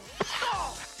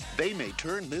 they may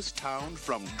turn this town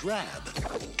from drab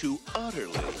to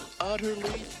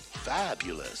utterly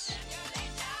fabulous.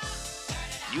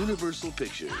 Universal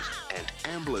Pictures and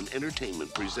Amblin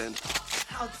Entertainment present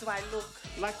How do I look?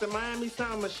 Like the Miami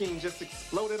Sound Machine just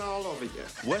exploded all over you.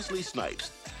 Wesley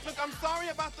Snipes, Look, I'm sorry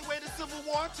about the way the Civil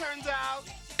War turns out.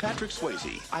 Patrick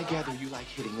Swayze, I gather you like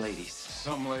hitting ladies.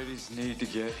 Some ladies need to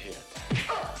get hit.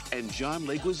 and John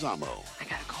Leguizamo. I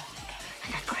gotta go.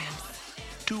 I got cramps.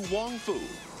 To Wong Fu,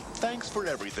 thanks for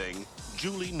everything,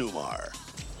 Julie Newmar.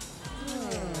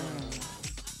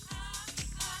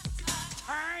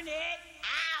 Turn it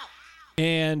out!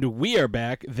 And we are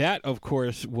back. That, of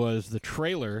course, was the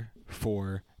trailer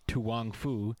for To Wong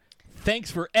Fu.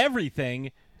 Thanks for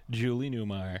everything, Julie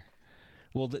Newmar.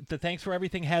 Well, the thanks for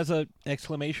everything has a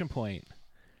exclamation point.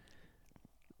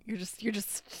 You're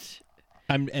just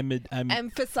I'm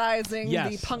emphasizing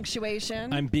Yes. the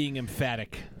punctuation. I'm being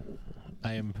emphatic.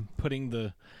 I am putting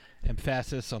the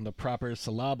emphasis on the proper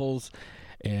syllables.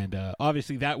 And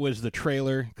obviously that was the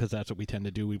trailer, because that's what we tend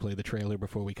to do. We play the trailer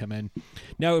before we come in.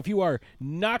 Now, if you are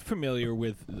not familiar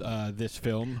with this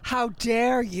film, How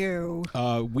dare you?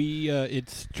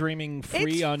 it's streaming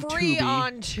free on It's free Tubi.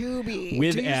 on Tubi.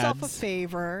 with Do yourself a ads.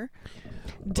 favor.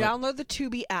 Download the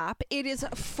Tubi app. It is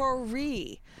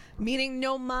free, meaning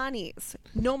no monies.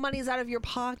 No money's out of your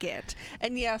pocket.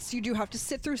 And yes, you do have to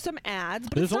sit through some ads,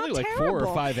 but There's it's only not like 4 or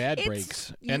terrible. 5 ad It's-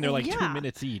 breaks, and they're like 2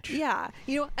 minutes each. Yeah.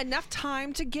 Enough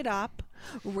time to get up,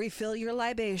 refill your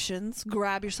libations,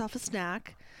 grab yourself a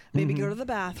snack, maybe Mm-hmm. go to the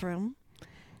bathroom.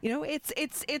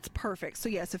 It's perfect. So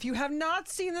yes, if you have not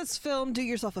seen this film, do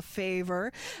yourself a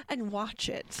favor and watch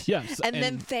it. Yes, and then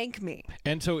and- thank me.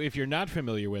 And so, if you're not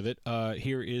familiar with it,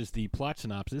 here is the plot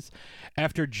synopsis.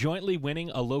 After jointly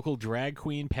winning a local drag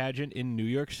queen pageant in New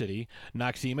York City,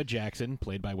 Noxeema Jackson,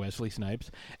 played by Wesley Snipes,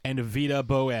 and Vita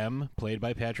Boheme, played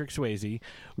by Patrick Swayze,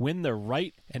 win the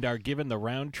right and are given the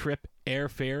round-trip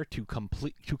airfare to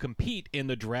compete in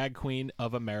the Drag Queen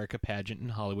of America pageant in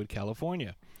Hollywood,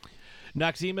 California.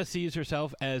 Noxeema sees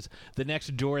herself as the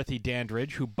next Dorothy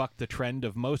Dandridge, who bucked the trend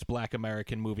of most black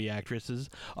American movie actresses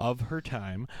of her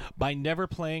time by never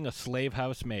playing a slave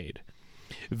house maid.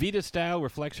 Vita's style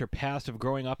reflects her past of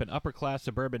growing up in upper-class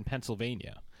suburban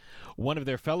Pennsylvania. One of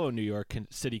their fellow New York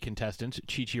City contestants,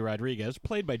 Chichi Rodriguez,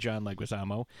 played by John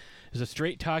Leguizamo, is a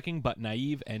straight-talking but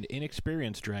naive and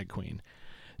inexperienced drag queen.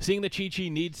 Seeing that Chi-Chi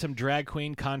needs some drag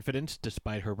queen confidence,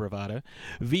 despite her bravado,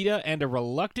 Vita and a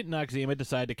reluctant Noxeema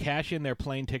decide to cash in their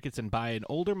plane tickets and buy an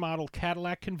older model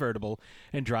Cadillac convertible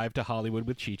and drive to Hollywood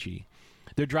with Chi-Chi.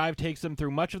 Their drive takes them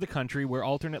through much of the country where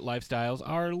alternate lifestyles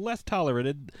are less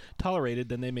tolerated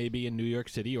than they may be in New York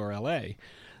City or L.A.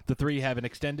 The three have an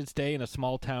extended stay in a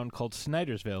small town called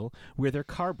Snydersville, where their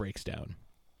car breaks down.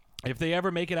 If they ever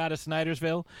make it out of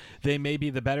Snydersville, they may be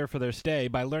the better for their stay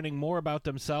by learning more about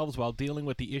themselves while dealing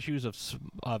with the issues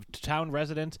of town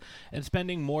residents and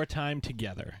spending more time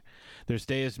together. Their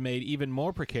stay is made even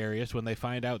more precarious when they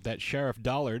find out that Sheriff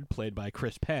Dollard, played by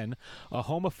Chris Penn, a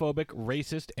homophobic,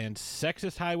 racist, and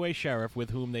sexist highway sheriff with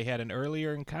whom they had an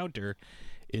earlier encounter,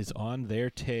 is on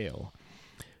their tail.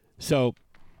 So,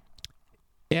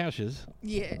 Ashes,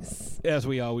 Yes. as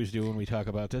we always do when we talk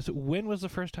about this, when was the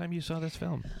first time you saw this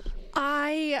film?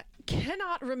 I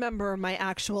cannot remember my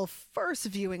actual first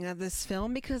viewing of this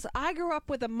film because I grew up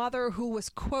with a mother who was,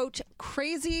 quote,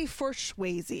 crazy for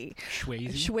Swayze.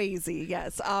 Swayze,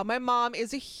 yes. My mom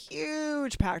is a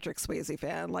huge Patrick Swayze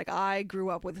fan. Like, I grew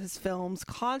up with his films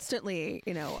constantly,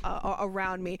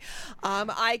 around me.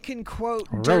 I can quote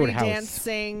Dirty Roadhouse.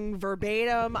 Dancing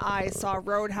verbatim. I saw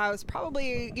Roadhouse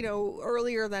probably,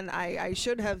 earlier than I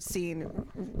should have seen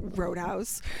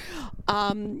Roadhouse.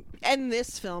 And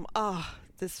this film,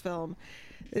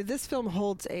 this film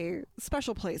holds a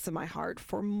special place in my heart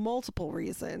for multiple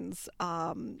reasons,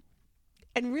 and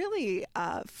really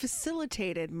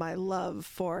facilitated my love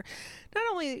for not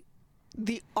only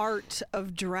the art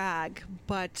of drag,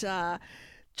 but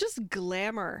just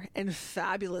glamour and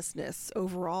fabulousness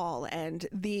overall, and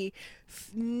the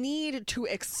need to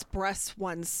express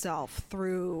oneself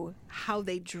through how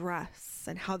they dress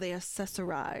and how they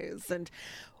accessorize, and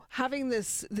having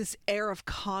this air of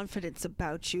confidence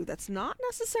about you that's not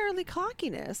necessarily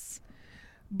cockiness,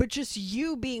 but just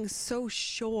you being so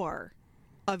sure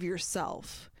of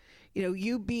yourself.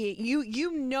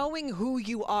 you knowing who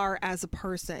you are as a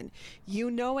person,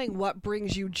 you knowing what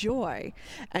brings you joy,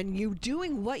 and you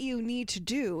doing what you need to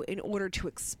do in order to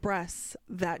express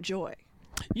that joy.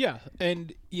 Yeah,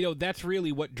 and that's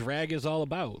really what drag is all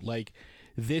about. Like,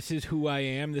 this is who I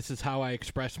am. This is how I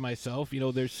express myself.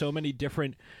 There's so many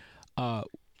different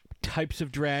types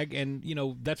of drag, and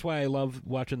that's why I love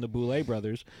watching the Boulet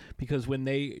brothers, because when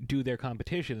they do their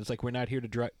competition, it's like, we're not here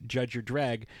to judge your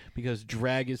drag, because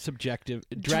drag is subjective.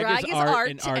 Drag is art,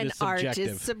 and art is subjective. Art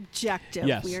is subjective.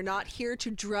 Yes. We are not here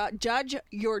to judge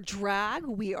your drag.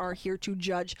 We are here to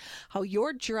judge how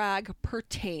your drag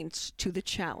pertains to the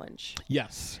challenge.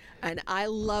 Yes. And I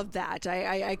love that.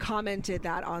 I commented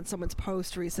that on someone's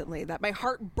post recently, that my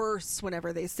heart bursts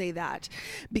whenever they say that,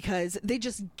 because they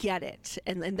just get it.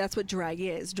 And that's what drag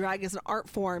is. Drag as an art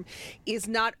form is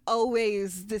not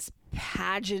always this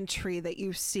pageantry that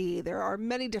you see. There are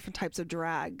many different types of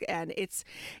drag, and it's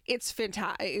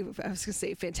fantastic. I was going to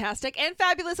say fantastic and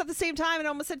fabulous at the same time, and I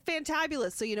almost said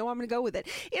fantabulous. So I'm going to go with it.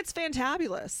 It's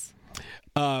fantabulous.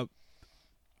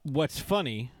 What's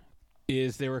funny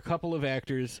is there were a couple of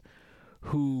actors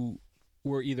who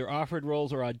were either offered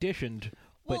roles or auditioned,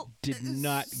 but did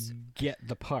not get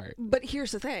the part. But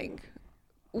here's the thing.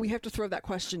 We have to throw that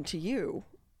question to you.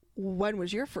 When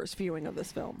was your first viewing of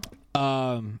this film?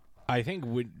 I think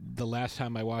the last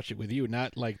time I watched it with you,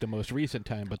 not like the most recent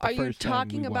time, but the first time we watched. Are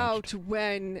you talking about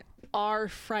when our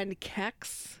friend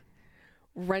Kex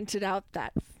rented out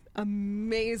that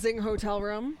amazing hotel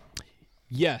room?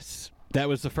 Yes. That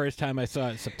was the first time I saw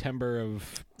it, September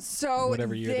of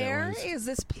whatever year that was. So there is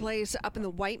this place up in the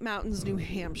White Mountains, New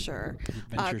Hampshire,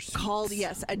 called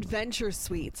Adventure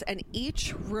Suites. And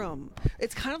each room,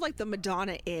 it's kind of like the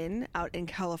Madonna Inn out in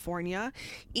California.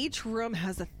 Each room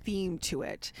has a theme to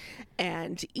it.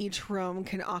 And each room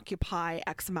can occupy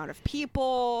X amount of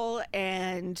people.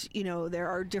 And, there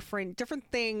are different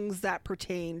things that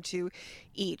pertain to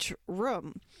each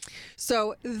room.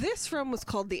 So this room was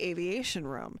called the Aviation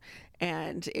Room.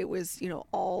 And it was,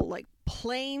 all like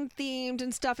plane themed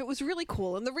and stuff. It was really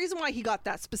cool. And the reason why he got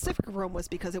that specific room was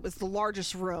because it was the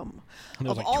largest room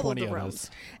of like all of the rooms.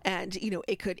 And,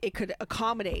 it could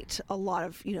accommodate a lot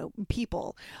of,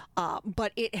 people.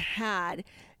 But it had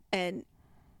an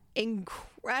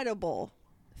incredible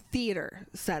theater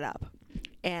set up.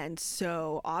 And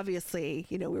so obviously,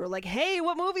 we were like, hey,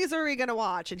 what movies are we going to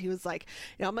watch? And he was like,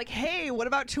 I'm like, hey, what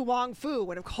about Tu Wong Fu?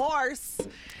 And of course,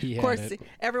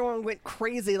 everyone went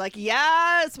crazy. Like,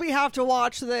 yes, we have to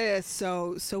watch this.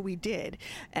 So we did.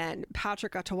 And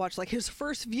Patrick got to watch, like, his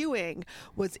first viewing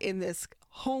was in this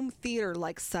home theater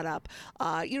like setup.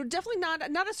 Definitely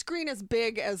not a screen as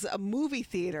big as a movie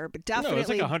theater, but definitely it's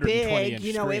like 120 big.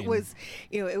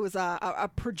 It was a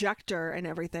projector and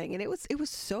everything, and it was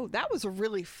that was a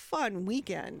really fun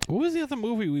weekend. What was the other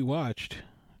movie we watched?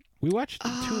 We watched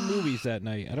two movies that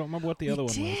night. I don't remember what the other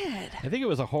one was. I think it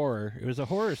was a horror. It was a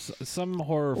horror, some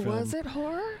horror film. Was it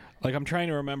horror? Like, I'm trying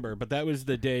to remember, but that was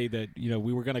the day that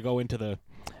we were going to go into the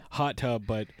hot tub,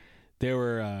 but there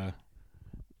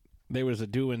was a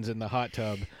doings in the hot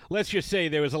tub. Let's just say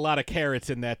there was a lot of carrots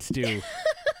in that stew.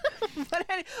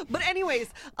 But anyways,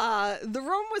 the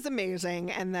room was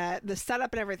amazing, and the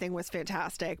setup and everything was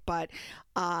fantastic. But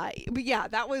yeah,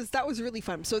 that was really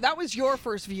fun. So that was your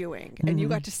first viewing, and you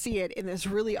got to see it in this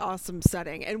really awesome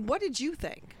setting. And what did you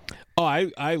think? Oh,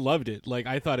 I loved it. Like,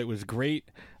 I thought it was great.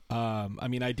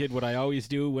 I did what I always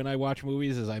do when I watch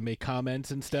movies, is I make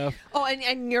comments and stuff. Oh,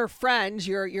 and your friend,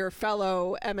 your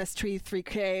fellow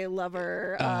MS3K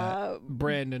lover,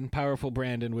 Brandon, powerful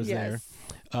Brandon, was there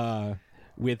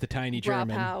with the tiny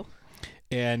German. Rapow.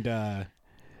 And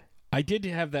I did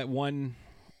have that one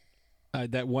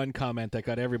comment that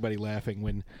got everybody laughing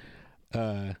when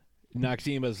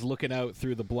Noxema's looking out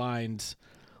through the blinds,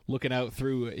 looking out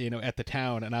through at the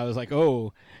town, and I was like,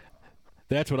 oh.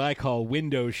 That's what I call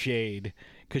window shade,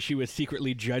 because she was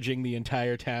secretly judging the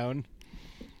entire town,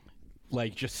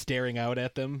 like just staring out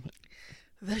at them.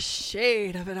 The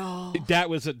shade of it all. That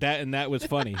was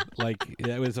funny. Like,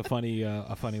 that was a funny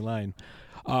line.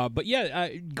 But yeah,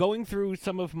 going through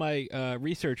some of my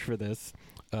research for this,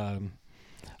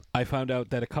 I found out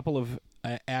that a couple of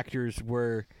actors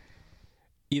were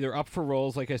either up for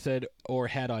roles, like I said, or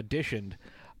had auditioned.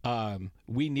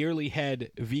 We nearly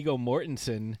had Viggo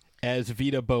Mortensen as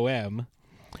Vita Bohème,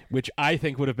 which I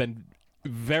think would have been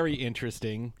very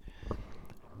interesting.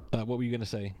 What were you going to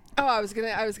say? Oh, I was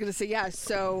gonna say, yeah.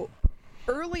 So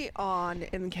early on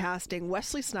in the casting,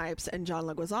 Wesley Snipes and John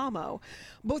Leguizamo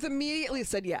both immediately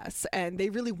said yes, and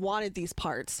they really wanted these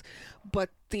parts. But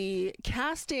the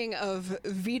casting of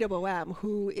Vita Bohème,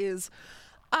 who is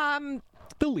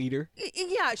The leader.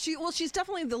 Yeah, she's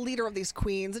definitely the leader of these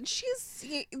queens, and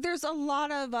there's a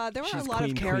lot of there are a lot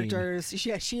of characters.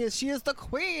 Yeah, she is the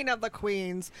queen of the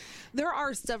queens. There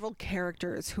are several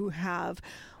characters who have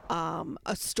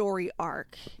a story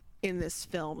arc in this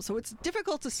film, so it's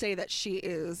difficult to say that she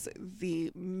is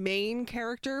the main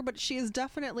character, but she is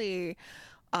definitely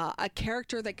a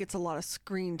character that gets a lot of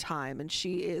screen time, and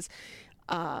she is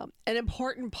an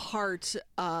important part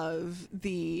of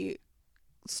the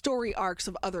story arcs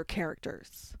of other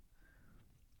characters.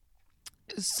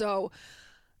 So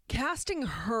casting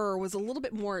her was a little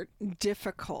bit more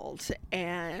difficult,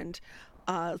 and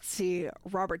let's see,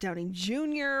 Robert Downey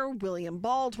Jr., William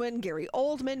Baldwin, Gary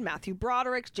Oldman, Matthew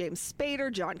Broderick, James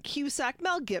Spader, John Cusack,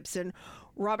 Mel Gibson,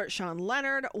 Robert Sean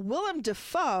Leonard, Willem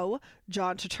Dafoe,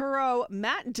 John Turturro,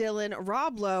 Matt Dillon,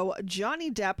 Rob Lowe,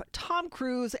 Johnny Depp, Tom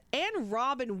Cruise, and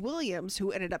Robin Williams,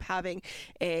 who ended up having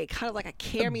a kind of like a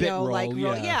cameo role.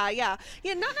 Yeah,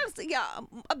 not necessarily,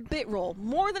 a bit role,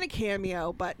 more than a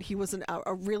cameo, but he wasn't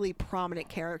a really prominent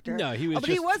character. No, he was. But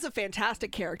he was a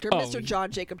fantastic character, Mr. John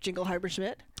Jacob Jingleheimer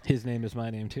Schmidt. His name is my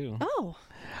name too. Oh.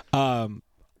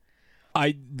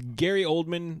 Gary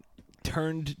Oldman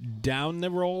turned down the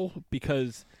role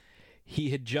because he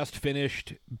had just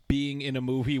finished being in a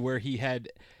movie where he had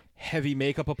heavy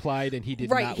makeup applied and he did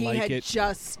not like it. Right, he had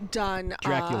just done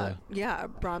Dracula.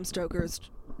 Bram Stoker's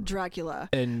Dracula.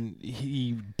 And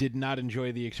he did not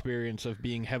enjoy the experience of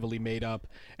being heavily made up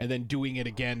and then doing it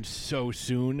again so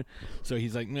soon. So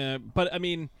he's like, nah. But I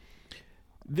mean,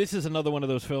 this is another one of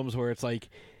those films where it's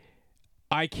like,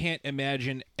 I can't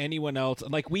imagine anyone else.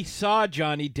 Like, we saw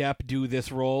Johnny Depp do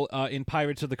this role in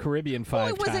Pirates of the Caribbean 5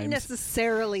 times. Well, it wasn't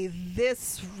necessarily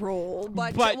this role,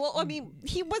 but well, I mean,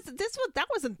 that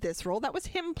wasn't this role. That was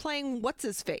him playing what's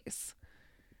his face,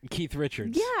 Keith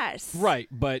Richards. Yes, right.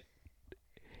 But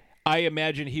I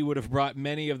imagine he would have brought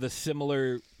many of the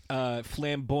similar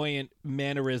flamboyant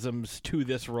mannerisms to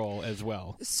this role as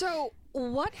well. So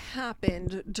what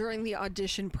happened during the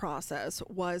audition process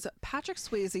was Patrick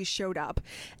Swayze showed up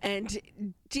and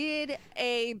did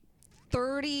a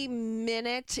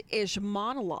 30-minute-ish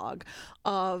monologue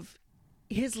of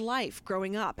his life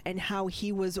growing up and how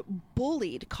he was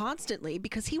bullied constantly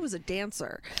because he was a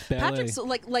dancer. Patrick's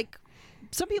like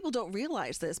some people don't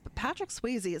realize this, but Patrick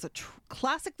Swayze is a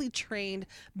classically trained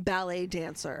ballet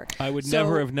dancer. I would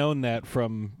never have known that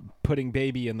from putting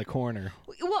Baby in the corner.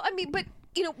 Well, I mean, but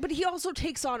he also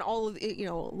takes on all of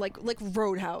like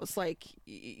Roadhouse. Like,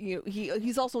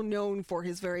 he's also known for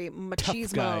his very machismo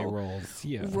tough guy roles.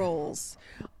 Yeah. Roles.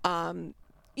 And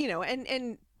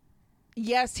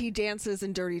yes, he dances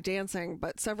in Dirty Dancing,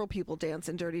 but several people dance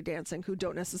in Dirty Dancing who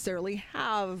don't necessarily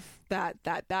have that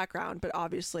background. But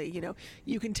obviously,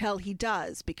 you can tell he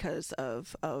does because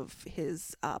of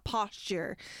his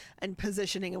posture and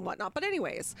positioning and whatnot. But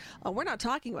anyways, we're not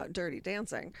talking about Dirty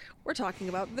Dancing. We're talking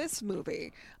about this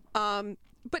movie.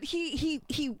 But he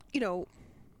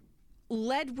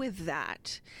led with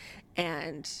that,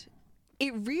 and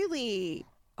it really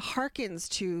harkens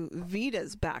to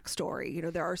Vita's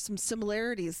backstory. There are some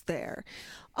similarities there.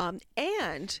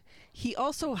 And he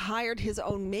also hired his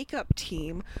own makeup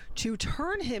team to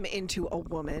turn him into a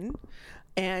woman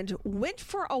and went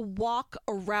for a walk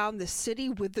around the city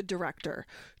with the director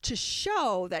to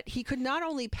show that he could not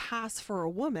only pass for a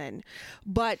woman,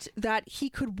 but that he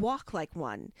could walk like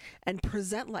one and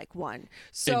present like one.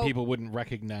 So and people wouldn't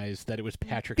recognize that it was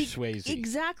Patrick Swayze.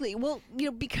 Exactly. Well,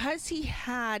 because he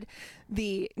had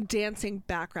the dancing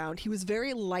background, he was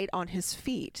very light on his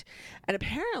feet. And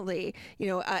apparently,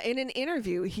 in an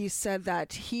interview, he said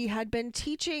that he had been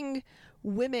teaching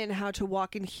women how to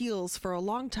walk in heels for a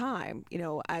long time,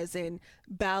 as in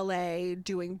ballet,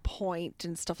 doing point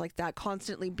and stuff like that,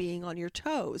 constantly being on your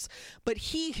toes. But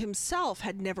he himself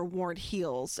had never worn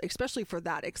heels, especially for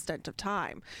that extent of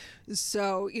time.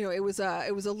 So, it was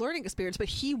a learning experience, but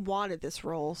he wanted this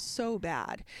role so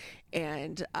bad.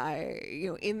 And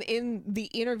in the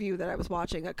interview that I was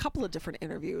watching, a couple of different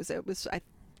interviews, I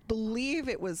believe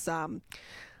it was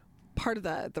part of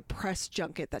the press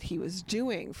junket that he was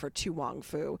doing for To Wong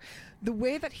Foo, the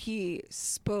way that he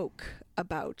spoke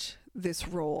about this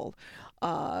role,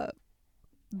 the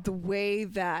way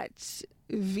that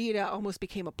Vita almost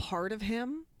became a part of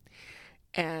him,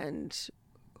 and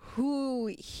who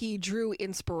he drew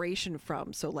inspiration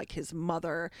from. So like his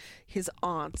mother, his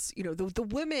aunts, the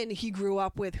women he grew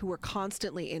up with who were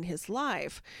constantly in his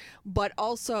life, but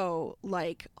also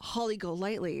like Holly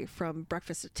Golightly from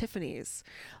Breakfast at Tiffany's,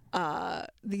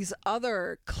 these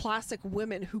other classic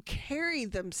women who carry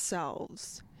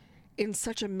themselves in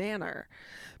such a manner,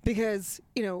 because,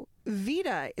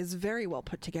 Vita is very well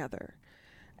put together.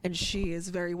 and she is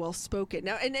very well spoken.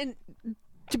 Now, and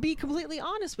to be completely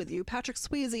honest with you, Patrick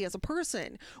Swayze as a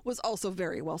person was also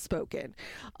very well spoken.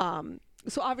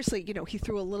 So obviously, he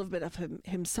threw a little bit of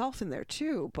himself in there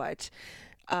too, but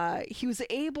he was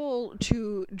able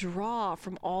to draw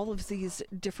from all of these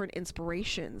different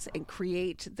inspirations and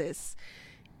create this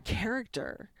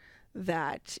character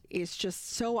that is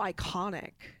just so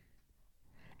iconic.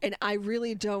 And I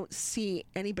really don't see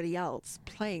anybody else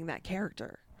playing that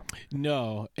character.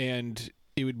 No, and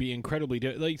it would be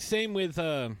incredibly same with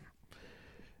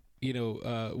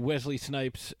Wesley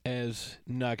Snipes as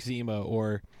Noxzema,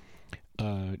 or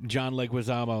John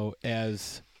Leguizamo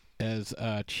as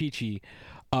Chi-Chi.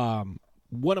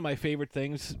 One of my favorite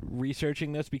things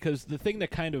researching this, because the thing that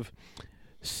kind of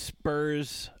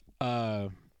spurs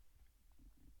part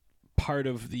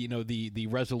of the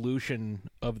resolution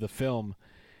of the film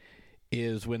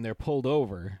is when they're pulled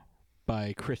over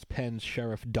by Chris Penn's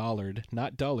Sheriff Dollard.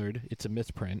 Not Dullard, it's a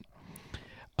misprint.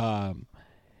 And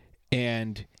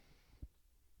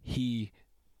he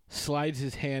slides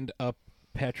his hand up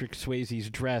Patrick Swayze's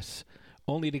dress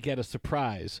only to get a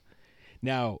surprise.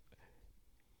 Now,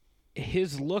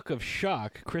 his look of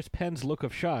shock, Chris Penn's look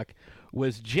of shock,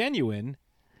 was genuine,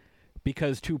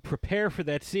 because to prepare for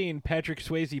that scene, Patrick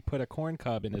Swayze put a corn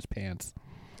cob in his pants,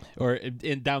 or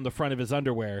down the front of his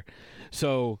underwear.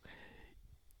 So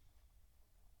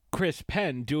Chris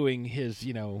Penn, doing his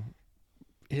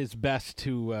best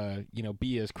to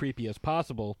be as creepy as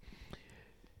possible,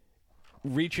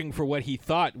 reaching for what he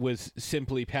thought was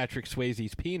simply Patrick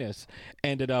Swayze's penis,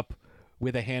 ended up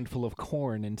with a handful of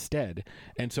corn instead.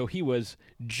 And so he was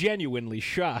genuinely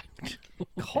shocked.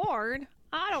 Corn?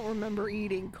 I don't remember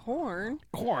eating corn.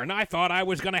 Corn? I thought I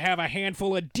was going to have a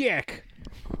handful of dick.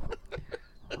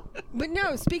 But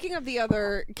no, speaking of the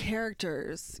other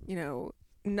characters,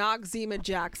 Noxzema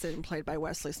Jackson, played by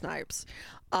Wesley Snipes,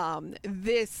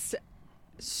 this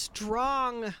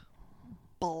strong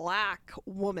black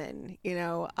woman,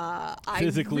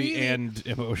 physically and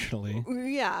emotionally.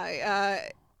 Yeah.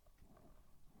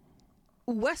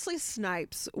 Wesley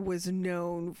Snipes was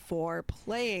known for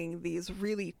playing these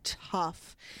really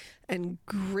tough and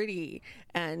gritty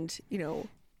and,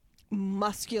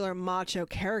 muscular macho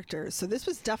characters. So this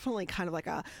was definitely kind of like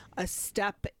a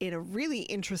step in a really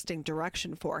interesting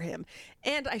direction for him.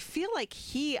 And I feel like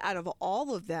he, out of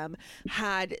all of them,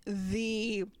 had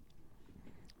the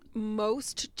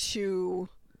most to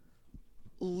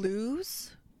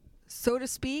lose, so to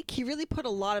speak. He really put a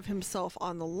lot of himself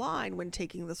on the line when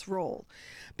taking this role,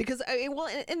 because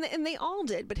and they all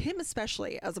did, but him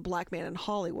especially, as a black man in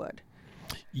Hollywood.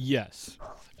 Yes,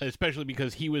 especially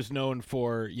because he was known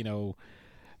for,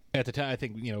 at the time, I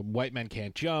think, White Men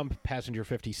Can't Jump, Passenger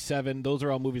 57. Those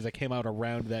are all movies that came out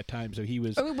around that time. So he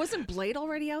was. Oh, wasn't Blade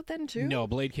already out then too? No,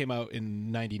 Blade came out in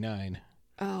 '99.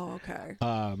 Oh, okay.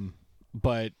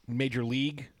 But Major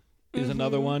League is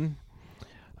another one.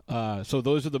 So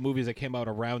those are the movies that came out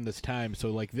around this time.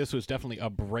 So this was definitely a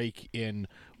break in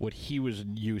what he was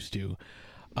used to.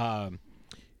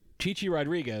 Chi-Chi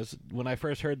Rodriguez, when I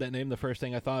first heard that name, the first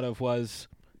thing I thought of was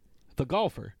the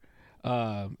golfer.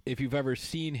 If you've ever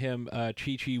seen him,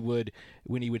 Chi-Chi would,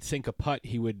 when he would sink a putt,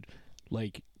 he would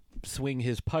swing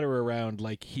his putter around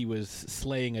like he was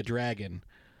slaying a dragon.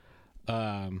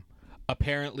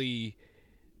 Apparently,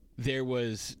 there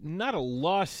was not a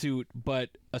lawsuit, but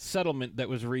a settlement that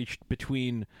was reached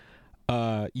between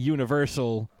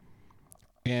Universal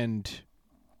and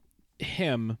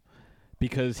him,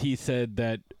 because he said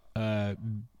that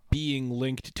being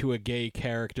linked to a gay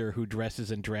character who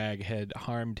dresses in drag had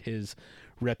harmed his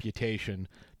reputation.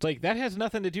 It's that has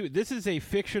nothing to do. This is a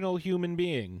fictional human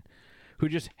being who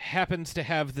just happens to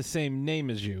have the same name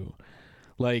as you.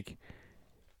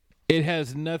 It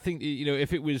has nothing.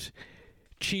 If it was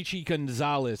Chi-Chi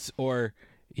Gonzalez or,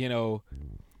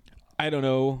 I don't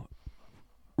know,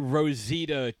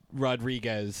 Rosita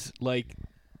Rodriguez,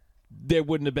 there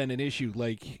wouldn't have been an issue.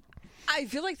 I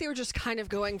feel like they were just kind of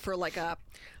going for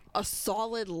a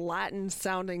solid Latin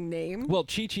sounding name. Well,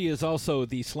 Chi-Chi is also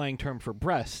the slang term for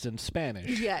breast in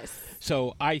Spanish. Yes.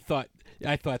 So I thought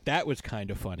that was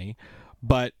kind of funny,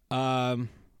 but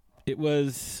it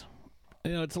was,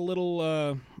 it's a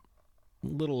little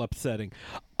upsetting.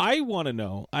 I want to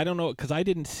know, I don't know, because I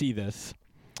didn't see this.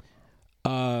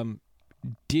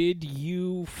 Did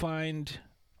you find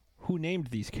who named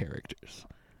these characters?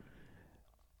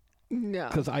 No,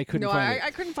 because I couldn't.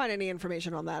 I couldn't find any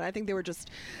information on that. I think they were just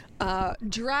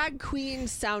drag queen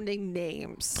sounding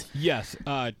names. Yes,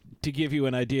 to give you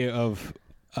an idea of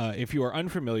if you are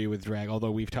unfamiliar with drag,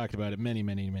 although we've talked about it many,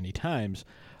 many, many times,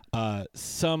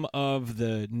 some of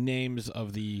the names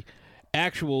of the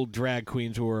actual drag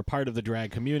queens who were a part of the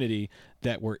drag community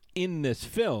that were in this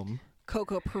film.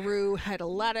 Coco Peru, Hedda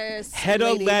Lettuce.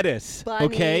 Hedda Lady Lettuce, Bunny.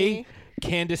 okay?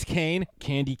 Candace Kane,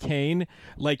 Candy Kane,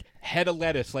 like Hedda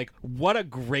Lettuce, like what a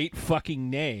great fucking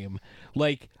name.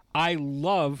 Like I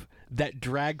love that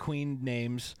drag queen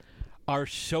names are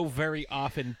so very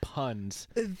often puns.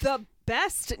 The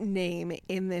best name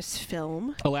in this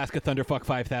film Alaska Thunderfuck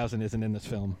 5000 isn't in this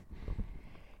film.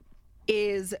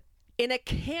 is in a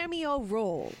cameo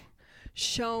role,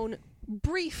 shown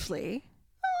briefly,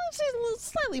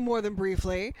 slightly more than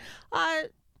briefly,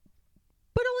 but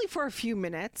only for a few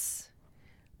minutes.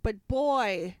 But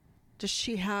boy, does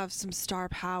she have some star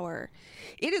power.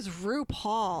 It is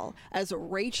RuPaul as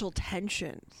Rachel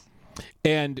Tensions.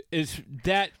 And is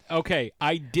that okay?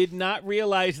 I did not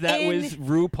realize that was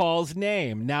RuPaul's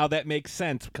name. Now that makes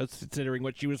sense because considering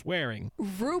what she was wearing.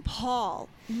 RuPaul,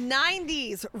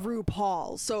 90s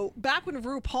RuPaul. So back when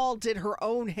RuPaul did her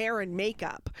own hair and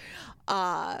makeup,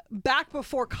 back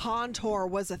before contour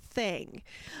was a thing,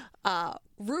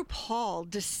 RuPaul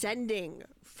descending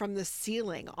from the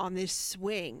ceiling on this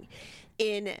swing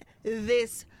in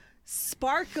this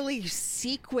sparkly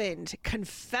sequined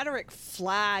Confederate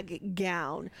flag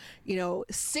gown,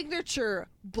 signature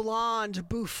blonde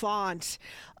bouffant,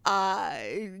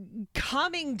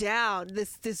 coming down,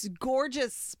 this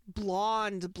gorgeous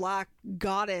blonde black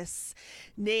goddess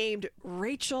named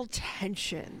Rachel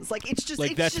Tensions. Like it's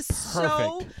just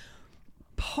so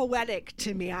poetic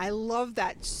to me. I love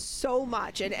that so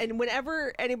much. And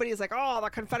whenever anybody is like, oh, the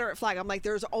Confederate flag, I'm like,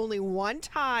 there's only one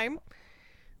time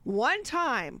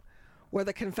where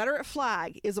the Confederate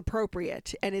flag is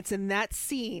appropriate, and it's in that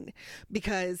scene,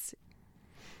 because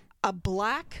a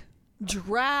black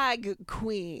drag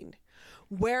queen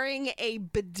wearing a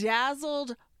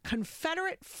bedazzled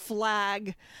Confederate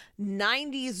flag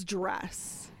 90s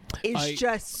dress is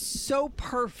just so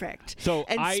perfect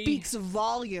and speaks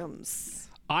volumes.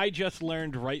 I just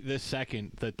learned right this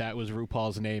second that was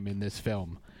RuPaul's name in this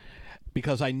film,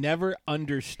 because I never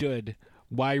understood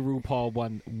why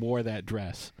RuPaul wore that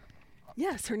dress.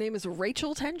 Yes, her name is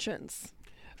Rachel Tensions.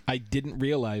 I didn't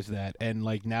realize that, and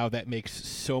now that makes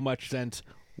so much sense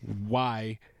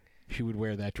why she would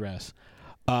wear that dress.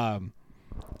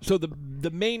 So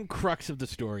the main crux of the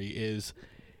story is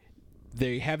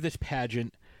they have this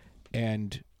pageant,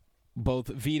 and both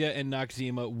Vita and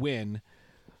Noxzema win,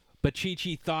 but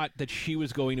Chi-Chi thought that she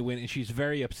was going to win, and she's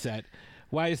very upset.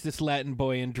 Why is this Latin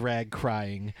boy in drag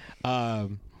crying?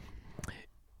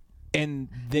 And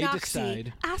they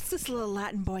decide... ask this little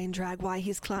Latin boy in drag why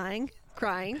he's crying.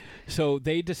 So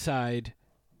they decide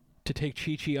to take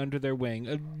Chi-Chi under their wing.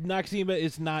 Noxzema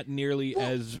is not nearly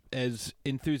as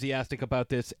enthusiastic about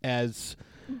this as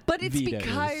But it's Vita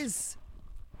because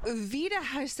Vita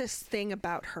has this thing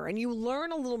about her, and you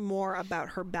learn a little more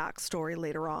about her backstory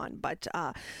later on, but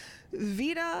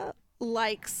Vita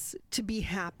likes to be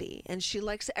happy, and she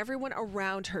likes everyone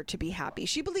around her to be happy.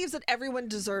 She believes that everyone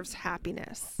deserves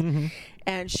happiness,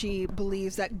 and she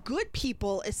believes that good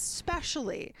people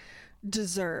especially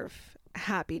deserve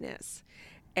happiness.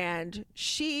 And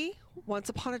she, once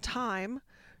upon a time,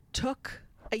 took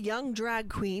a young drag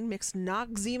queen, mixed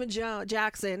Noxzema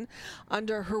Jackson,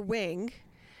 under her wing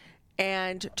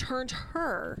and turned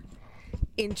her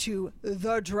into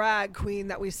the drag queen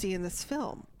that we see in this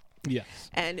film. Yes.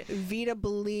 And Vita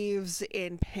believes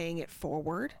in paying it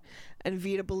forward, and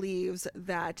Vita believes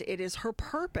that it is her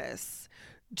purpose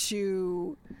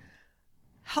to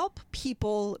help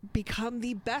people become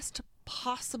the best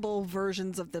possible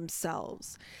versions of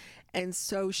themselves. And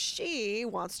so she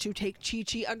wants to take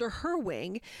Chi-Chi under her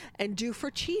wing and do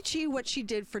for Chi-Chi what she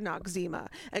did for Noxzema.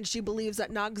 And she believes that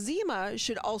Noxzema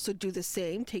should also do the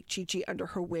same, take Chi-Chi under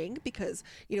her wing, because,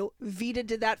 Vita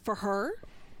did that for her.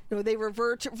 They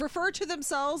refer to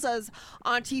themselves as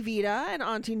Auntie Vita and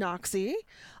Auntie Noxie.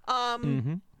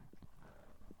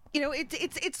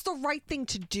 It's the right thing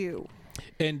to do.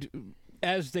 And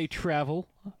as they travel,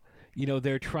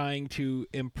 they're trying to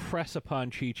impress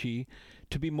upon Chi-Chi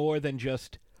to be more than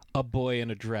just a boy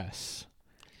in a dress.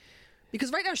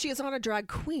 Because right now she is not a drag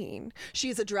queen. She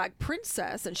is a drag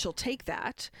princess, and she'll take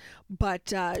that.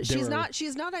 But she's not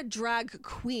a drag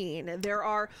queen. There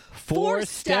are four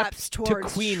steps towards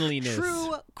to queenliness.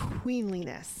 True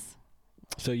queenliness.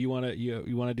 So you want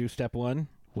to do step one?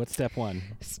 What's step one?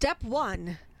 Step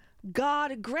one.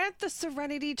 God grant the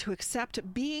serenity to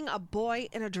accept being a boy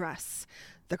in a dress,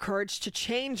 the courage to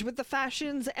change with the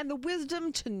fashions, and the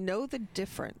wisdom to know the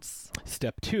difference.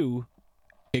 Step two,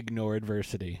 ignore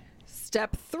adversity.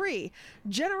 Step 3,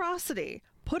 generosity,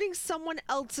 putting someone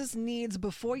else's needs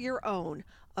before your own.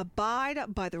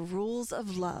 Abide by the rules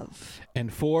of love.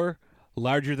 And 4,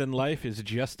 Larger than life is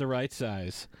just the right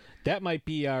size. That might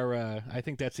be our, I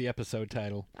think that's the episode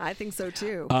title. I think so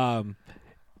too.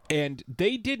 And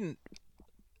they didn't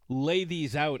lay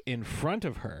these out in front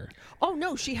of her. Oh,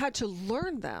 no, she had to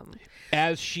learn them.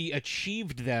 As she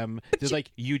achieved them, they're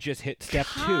like, you just hit step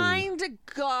 2. Kind of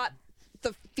got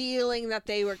the feeling that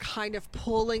they were kind of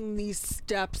pulling these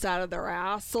steps out of their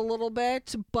ass a little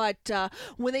bit, but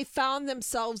when they found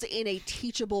themselves in a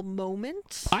teachable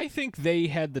moment, I think they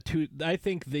had the two. I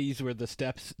think these were the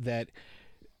steps that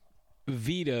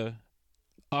Vita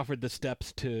offered the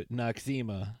steps to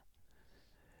Noxzema.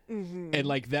 And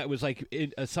like that was like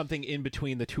something in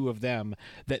between the two of them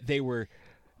that they were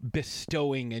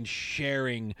bestowing and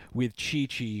sharing with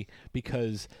Chi-Chi,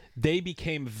 because they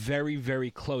became very, very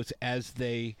close as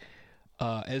they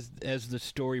as the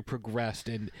story progressed.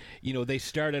 And they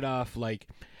started off like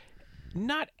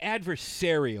not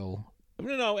adversarial.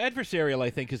 No, adversarial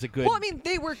I think is a good. Well, I mean,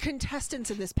 they were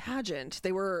contestants in this pageant.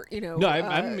 They were, No,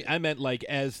 I meant like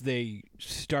as they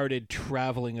started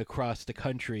traveling across the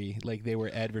country, like they were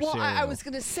adversarial. Well, I was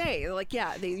gonna say, like,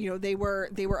 yeah, they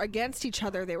were against each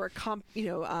other. They were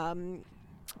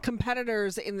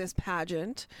competitors in this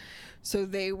pageant, so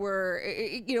they were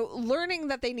learning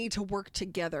that they need to work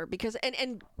together, because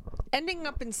and ending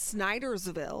up in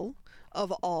Snydersville, of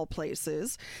all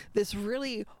places, this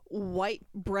really white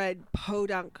bread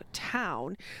podunk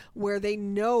town where they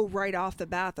know right off the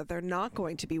bat that they're not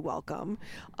going to be welcome.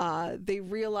 They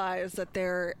realize that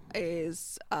there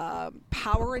is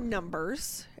power in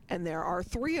numbers, and there are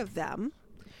 3 of them.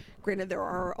 Granted, there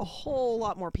are a whole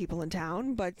lot more people in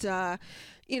town, but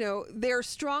they're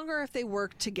stronger if they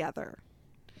work together.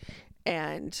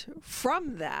 And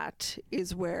from that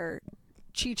is where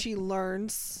Chi-Chi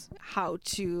learns how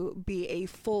to be a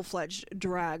full-fledged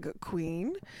drag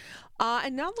queen.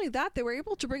 And not only that, they were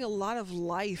able to bring a lot of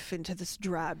life into this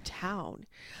drab town,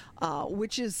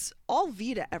 which is all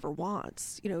Vita ever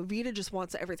wants. Vita just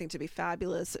wants everything to be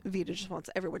fabulous. Vita just wants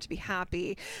everyone to be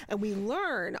happy. And we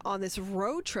learn on this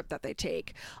road trip that they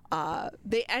take,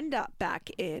 they end up back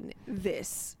in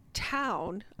this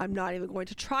town. I'm not even going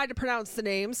to try to pronounce the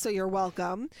name, so you're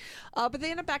welcome. But they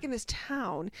end up back in this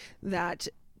town that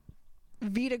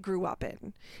Vita grew up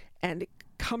in, and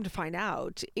come to find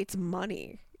out, it's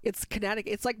money. It's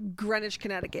Connecticut. It's like Greenwich,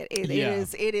 Connecticut. It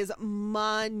is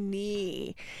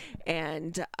money,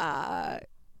 and I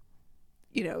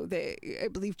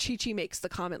believe Chi-Chi makes the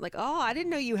comment like, "Oh, I didn't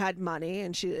know you had money,"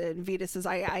 and Vita says,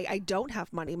 "I don't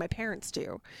have money. My parents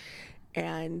do."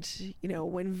 And,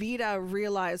 when Vita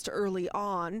realized early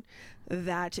on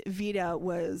that Vita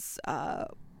was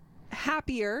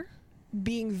happier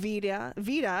being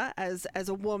Vita as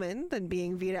a woman than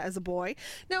being Vita as a boy.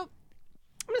 Now,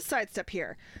 I'm going to sidestep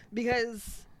here,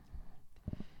 because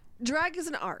drag is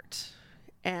an art.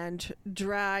 And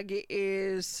drag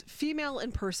is female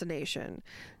impersonation.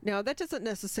 Now, that doesn't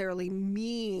necessarily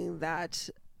mean that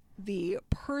the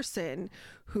person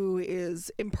who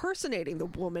is impersonating the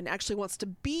woman actually wants to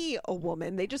be a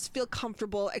woman. They just feel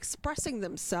comfortable expressing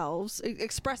themselves,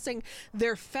 expressing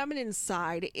their feminine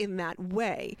side in that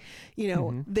way.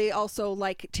 They also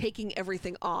like taking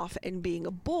everything off and being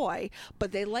a boy,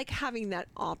 but they like having that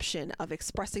option of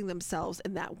expressing themselves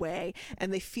in that way,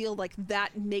 and they feel like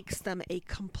that makes them a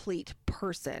complete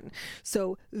person.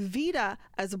 So Vita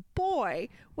as a boy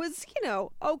was,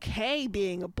 okay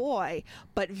being a boy,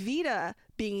 but Vita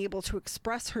being able to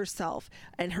express herself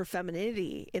and her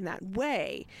femininity in that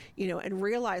way, and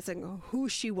realizing who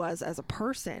she was as a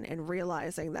person, and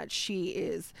realizing that she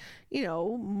is,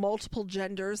 multiple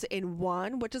genders in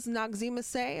one. What does Noxzema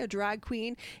say? A drag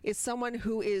queen is someone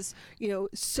who is,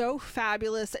 so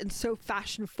fabulous and so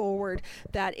fashion forward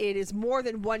that it is more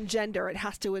than one gender. It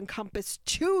has to encompass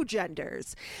 2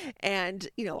 genders. And,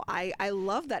 I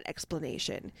love that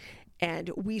explanation. And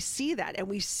we see that, and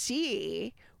we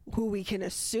see who we can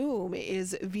assume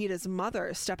is Vita's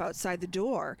mother step outside the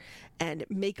door and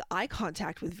make eye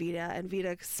contact with Vita, and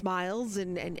Vita smiles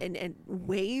and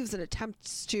waves and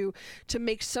attempts to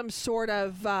make some sort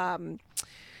of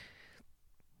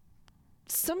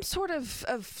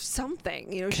something,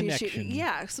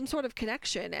 connection. some sort of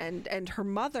connection, and her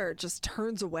mother just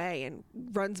turns away and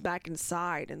runs back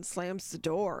inside and slams the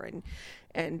door,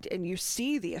 and you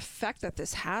see the effect that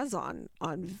this has on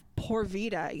poor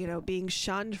Vita, being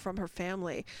shunned from her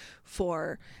family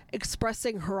for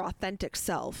expressing her authentic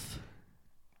self,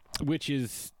 which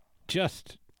is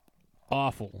just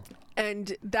awful.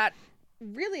 And that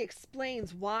really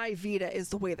explains why Vita is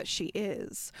the way that she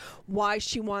is, why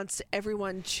she wants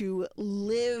everyone to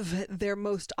live their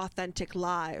most authentic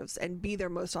lives and be their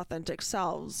most authentic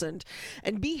selves and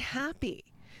be happy.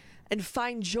 and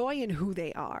find joy in who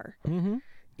they are. Mm-hmm.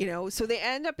 You know, so they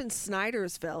end up in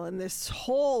Snydersville, and this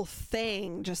whole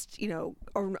thing just, you know,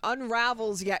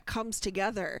 unravels yet comes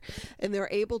together, and they're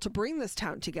able to bring this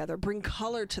town together, bring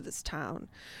color to this town,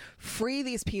 free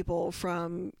these people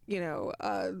from, you know,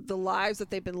 the lives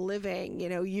that they've been living. You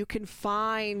know, you can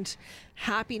find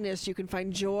happiness, you can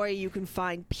find joy, you can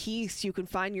find peace, you can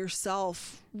find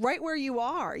yourself right where you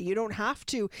are. You don't have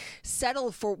to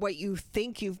settle for what you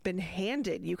think you've been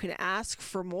handed. You can ask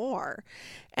for more.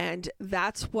 And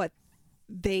that's what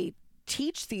they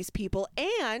teach these people,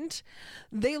 and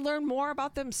they learn more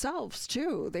about themselves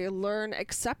too. They learn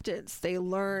acceptance. They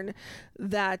learn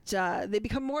that they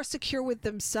become more secure with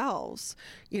themselves.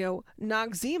 You know,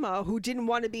 Noxzema, who didn't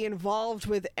want to be involved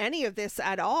with any of this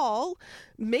at all,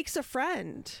 makes a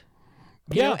friend.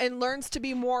 You know, and learns to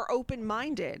be more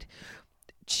open-minded.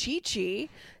 Chi-Chi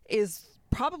is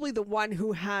probably the one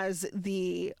who has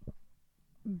the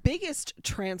biggest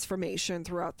transformation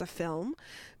throughout the film,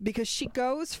 because she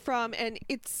goes from, and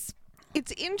it's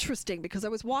interesting because I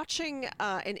was watching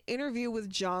an interview with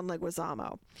John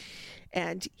Leguizamo,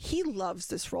 and he loves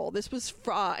this role. This was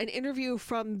an interview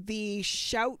from the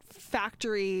Shout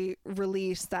Factory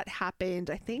release that happened,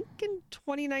 I think, in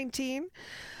 2019.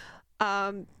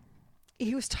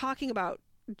 He was talking about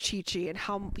Chi-Chi and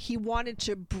how he wanted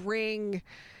to bring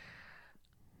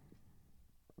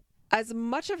as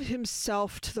much of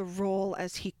himself to the role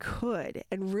as he could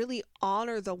and really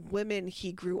honor the women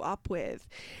he grew up with.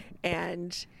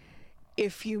 And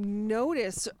if you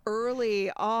notice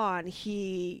early on,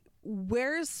 he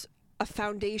wears a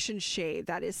foundation shade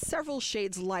that is several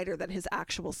shades lighter than his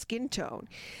actual skin tone.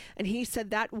 And he said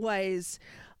that was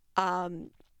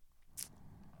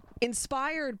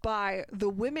inspired by the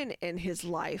women in his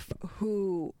life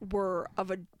who were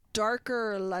of a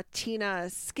darker Latina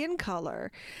skin color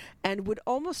and would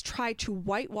almost try to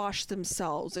whitewash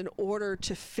themselves in order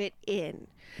to fit in,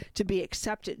 to be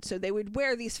accepted. So they would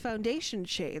wear these foundation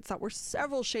shades that were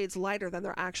several shades lighter than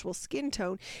their actual skin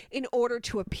tone in order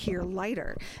to appear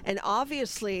lighter. And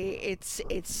obviously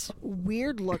it's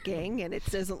weird looking and it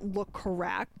doesn't look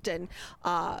correct, and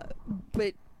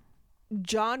but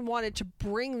John wanted to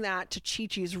bring that to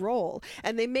Chi-Chi's role,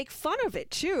 and they make fun of it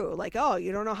too. Like, oh,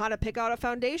 you don't know how to pick out a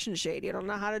foundation shade. You don't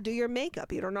know how to do your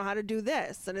makeup. You don't know how to do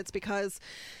this. And it's because,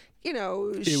 you know,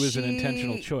 it was an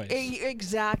intentional choice.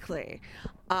 Exactly.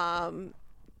 And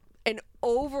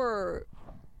over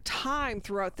time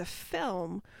throughout the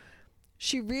film,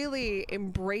 she really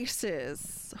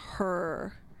embraces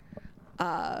her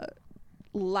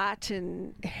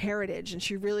Latin heritage, and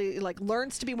she really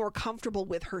learns to be more comfortable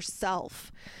with herself.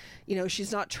 You know,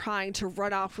 she's not trying to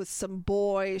run off with some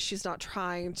boy. She's not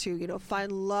trying to, you know,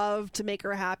 find love to make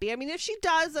her happy. I mean, if she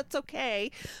does, that's okay.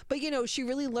 But, you know, she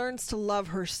really learns to love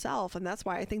herself. And that's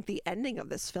why I think the ending of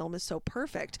this film is so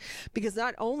perfect, because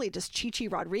not only does Chi-Chi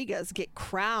Rodriguez get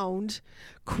crowned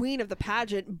queen of the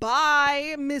pageant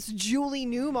by Miss Julie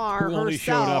Newmar herself. Who only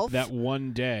showed up that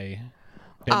one day,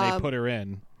 and they put her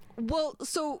in. Well,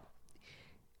 so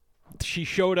she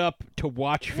showed up to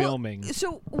watch filming.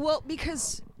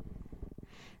 Because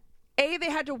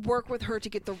they had to work with her to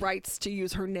get the rights to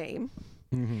use her name.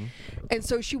 Mm-hmm. And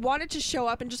so she wanted to show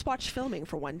up and just watch filming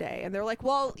for one day. And they're like,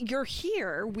 well, you're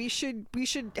here. We should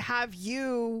have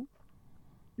you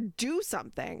do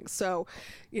something. So,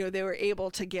 you know, they were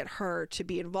able to get her to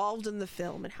be involved in the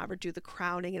film and have her do the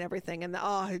crowning and everything. And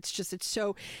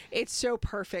it's so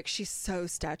perfect. She's so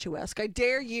statuesque. I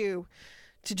dare you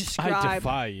to describe. I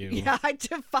defy you. Yeah, I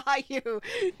defy you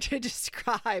to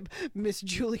describe Miss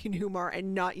Julie Newmar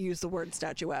and not use the word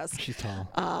statuesque. She's tall.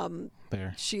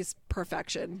 There. She's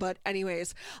perfection. But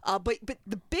anyways, but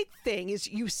the big thing is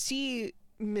you see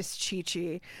Miss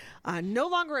Chi-Chi, no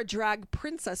longer a drag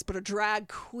princess, but a drag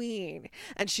queen.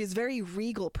 And she's very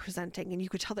regal presenting, and you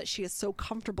could tell that she is so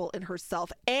comfortable in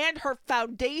herself, and her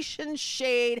foundation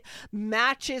shade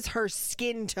matches her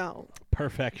skin tone.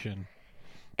 Perfection.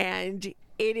 And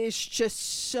it is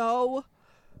just so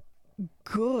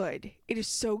good. It is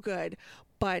so good.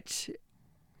 But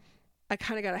I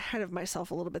kind of got ahead of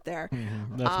myself a little bit there.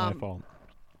 Mm-hmm. That's my fault.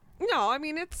 No, I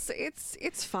mean,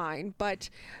 it's fine, but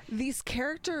these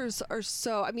characters are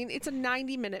so, I mean, it's a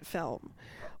 90-minute film,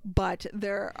 but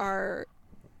there are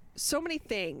so many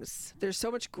things. There's so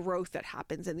much growth that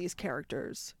happens in these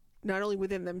characters, not only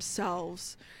within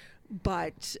themselves,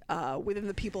 but within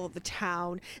the people of the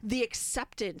town, the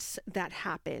acceptance that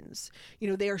happens. You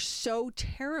know, they are so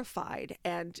terrified,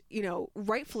 and, you know,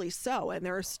 rightfully so, and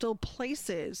there are still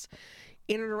places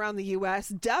in and around the U.S.,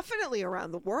 definitely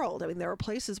around the world. I mean, there are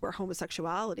places where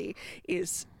homosexuality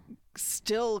is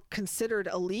still considered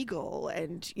illegal,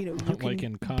 and you Not can like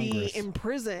in be Congress.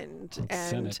 imprisoned. And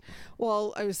Senate.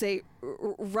 well, I would say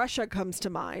Russia comes to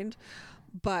mind,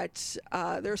 but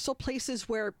there are still places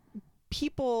where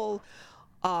people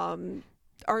are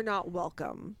not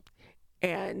welcome,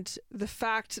 and the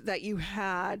fact that you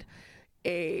had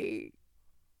a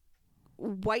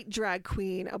white drag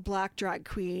queen, a black drag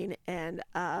queen, and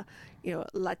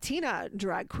Latina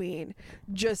drag queen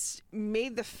just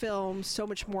made the film so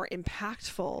much more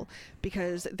impactful,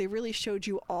 because they really showed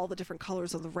you all the different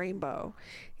colors of the rainbow,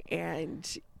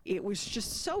 and it was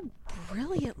just so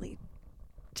brilliantly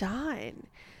done.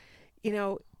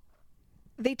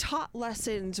 They taught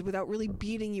lessons without really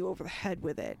beating you over the head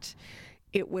with it.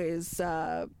 It was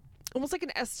almost like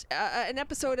an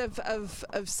episode of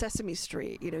Sesame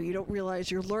Street. You don't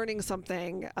realize you're learning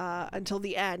something until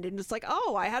the end, and it's like,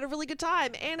 oh, I had a really good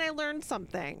time and I learned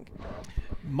something.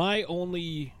 My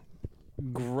only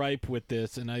gripe with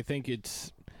this, and I think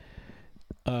it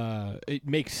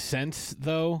makes sense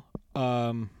though,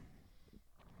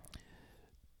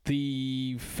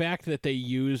 the fact that they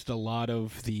used a lot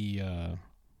of the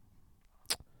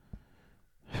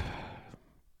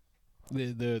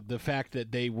fact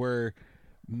that they were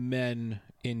men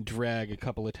in drag a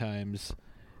couple of times,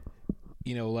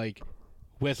 like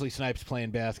Wesley Snipes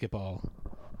playing basketball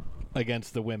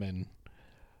against the women.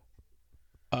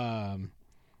 Like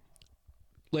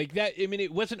that, I mean,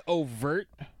 it wasn't overt,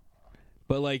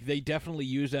 but like they definitely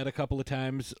used that a couple of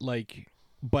times, like,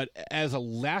 but as a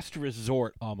last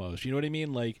resort almost, you know what I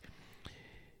mean? Like,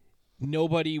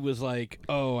 nobody was like,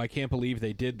 oh, I can't believe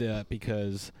they did that,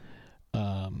 because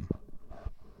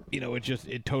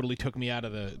it totally took me out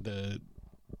of the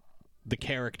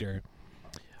character.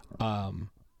 Yeah,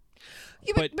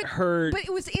 but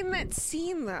it was in that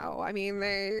scene though. I mean,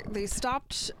 they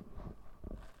stopped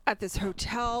at this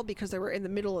hotel because they were in the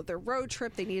middle of their road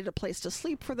trip. They needed a place to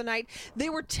sleep for the night. They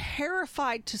were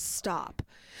terrified to stop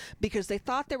because they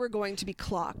thought they were going to be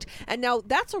clocked. And now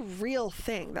that's a real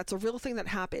thing. That's a real thing that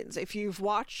happens. If you've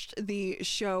watched the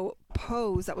show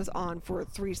Pose that was on for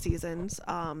 3 seasons,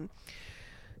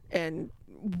 and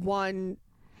won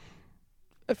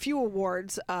a few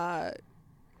awards,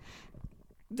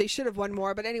 they should have won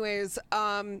more, but anyways,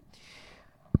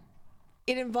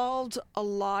 it involved a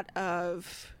lot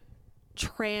of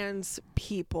trans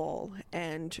people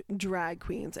and drag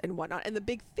queens and whatnot. And the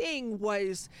big thing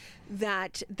was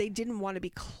that they didn't want to be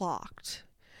clocked.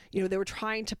 They were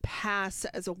trying to pass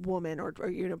as a woman or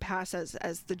pass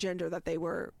as the gender that they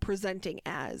were presenting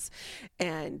as.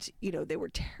 And, they were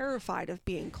terrified of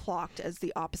being clocked as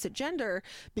the opposite gender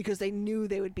because they knew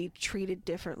they would be treated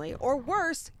differently, or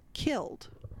worse, killed.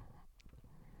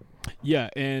 Yeah,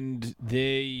 and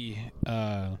they,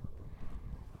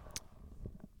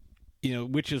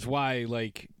 which is why,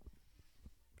 like,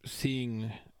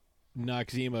 seeing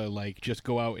Noxzema, like, just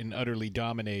go out and utterly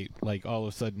dominate, like, all of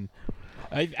a sudden,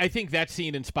 I think that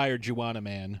scene inspired Juwanna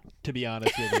Mann, to be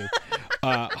honest with you,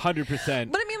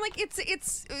 100%. But I mean, like,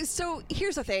 it's so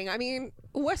here's the thing. I mean,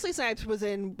 Wesley Snipes was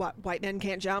in White Men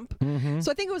Can't Jump,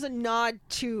 so I think it was a nod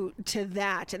to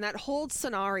that and that whole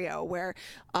scenario where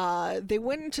they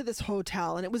went into this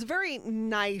hotel, and it was a very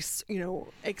nice,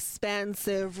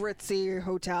 expensive, ritzy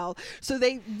hotel. So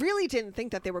they really didn't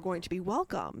think that they were going to be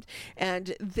welcomed.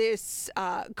 And this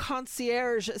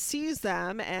concierge sees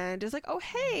them and is like, "Oh,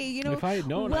 hey, if I had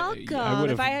known, welcome.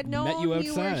 If I had known met you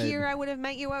you were outside. here, I would have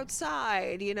met you outside."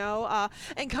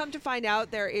 And come to find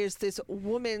out, there is this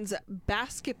women's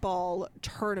basketball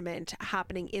tournament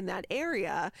happening in that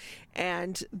area,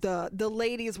 and the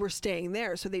ladies were staying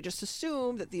there, so they just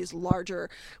assumed that these larger,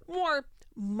 more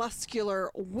muscular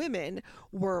women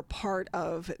were part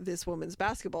of this women's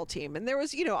basketball team. And there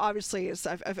was, obviously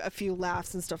a few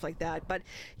laughs and stuff like that, but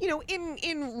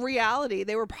in reality,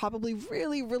 they were probably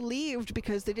really relieved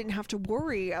because they didn't have to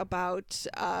worry about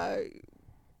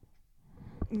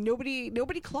nobody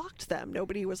clocked them.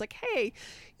 Nobody was like, "Hey,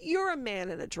 you're a man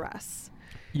in a dress."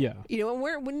 Yeah. And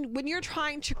when you're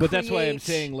trying to But create... that's why I'm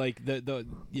saying, like, the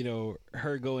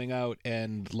her going out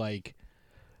and like,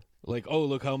 oh,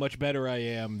 look how much better I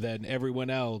am than everyone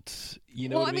else.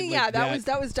 Well, I mean, yeah,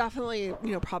 that was definitely,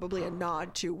 probably a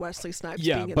nod to Wesley Snipes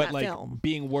being in that film.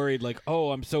 Being worried, like,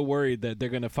 oh, I'm so worried that they're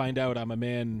going to find out I'm a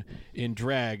man in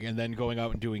drag, and then going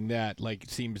out and doing that, like,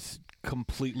 seems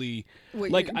completely...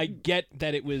 I get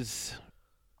that it was,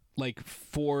 like,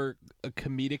 for a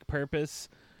comedic purpose,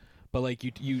 but, like,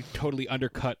 you totally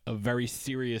undercut a very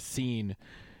serious scene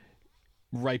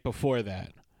right before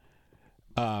that.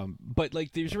 But,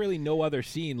 like, there's really no other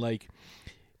scene, like...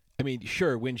 I mean,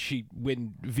 sure, when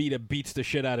Vita beats the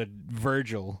shit out of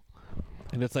Virgil,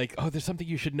 And it's like, oh, there's something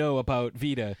you should know about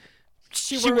Vita.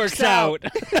 She works out.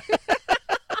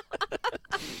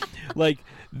 Like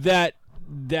that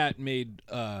made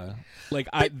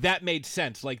that made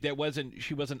sense. Like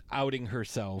she wasn't outing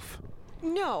herself.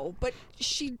 No, but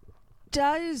she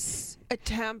does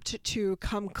attempt to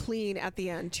come clean at the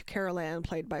end to Carol Ann,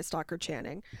 played by Stockard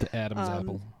Channing. The Adam's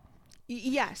apple.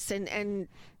 Yes, and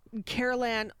Carol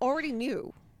Ann already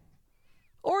knew,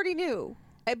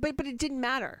 but it didn't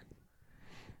matter.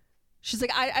 She's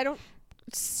like, I don't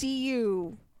see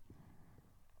you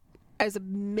as a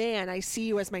man. I see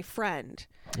you as my friend.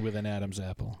 With an Adam's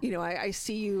apple. You know, I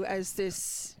see you as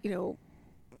this,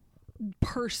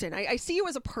 person. I see you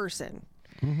as a person.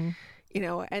 Mm-hmm.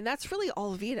 And that's really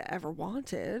all Vita ever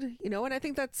wanted. And I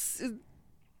think isn't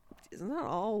that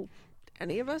all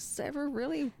any of us ever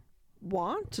really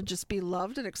want, to just be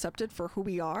loved and accepted for who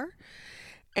we are?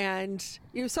 And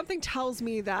something tells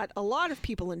me that a lot of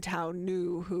people in town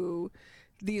knew who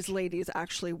these ladies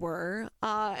actually were,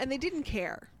 and they didn't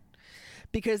care,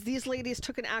 because these ladies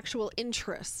took an actual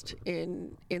interest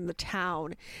in the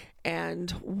town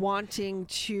and wanting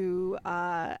to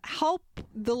help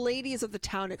the ladies of the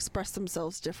town express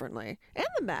themselves differently, and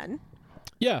the men.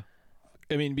 Yeah.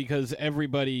 I mean, because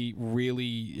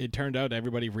it turned out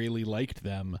everybody really liked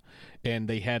them, and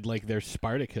they had like their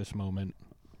Spartacus moment.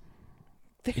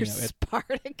 Their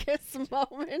Spartacus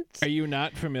moment? Are you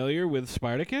not familiar with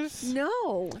Spartacus?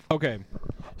 No. Okay.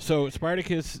 So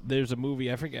Spartacus, there's a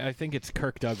movie, I think it's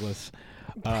Kirk Douglas.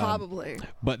 Probably.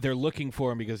 But they're looking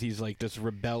for him because he's like this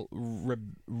rebel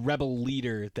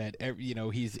leader that,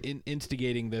 he's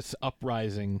instigating this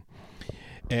uprising.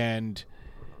 And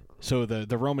so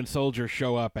the Roman soldiers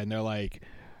show up and they're like,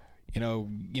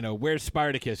 where's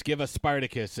Spartacus? Give us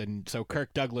Spartacus. And so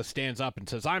Kirk Douglas stands up and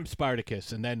says, I'm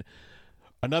Spartacus. And then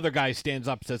another guy stands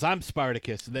up and says, I'm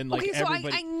Spartacus. And then like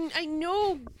everybody... I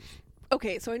know...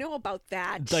 Okay, so I know about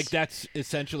that. Like, that's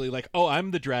essentially like, oh,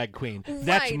 I'm the drag queen.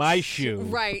 That's my shoe.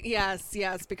 Right, yes,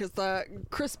 because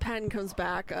Chris Penn comes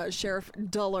back, Sheriff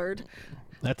Dullard.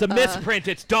 That's a misprint.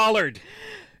 It's Dollard.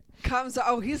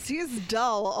 He's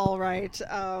dull, all right.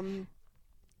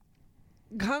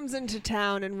 Comes into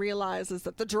town and realizes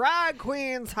that the drag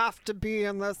queens have to be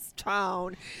in this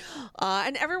town.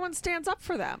 And everyone stands up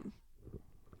for them.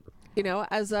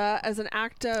 As an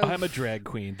act of... I'm a drag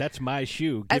queen. That's my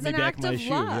shoe. Give me back my shoe. As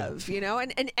an act of love,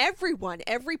 and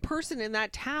every person in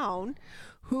that town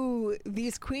who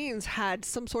these queens had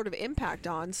some sort of impact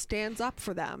on stands up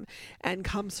for them and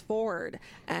comes forward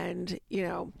and,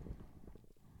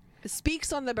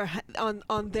 speaks on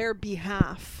their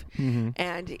behalf. Mm-hmm.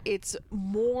 And it's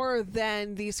more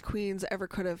than these queens ever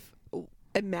could have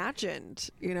imagined.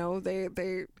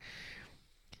 They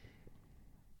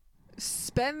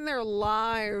spend their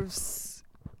lives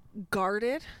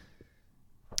guarded.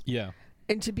 Yeah.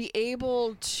 And to be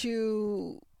able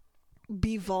to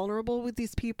be vulnerable with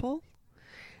these people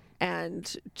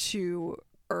and to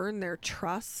earn their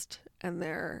trust and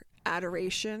their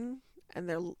adoration and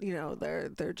their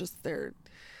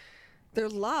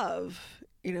love,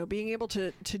 being able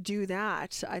to do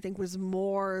that, I think was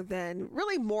more than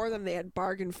they had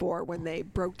bargained for when they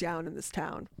broke down in this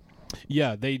town.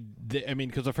 Yeah,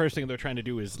 because the first thing they're trying to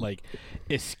do is like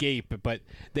escape, but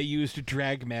they used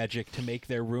drag magic to make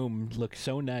their room look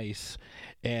so nice.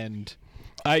 And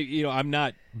I'm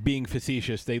not being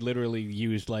facetious. They literally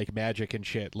used like magic and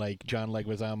shit. Like John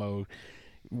Leguizamo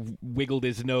wiggled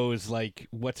his nose like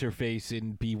what's her face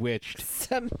in Bewitched,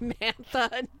 Samantha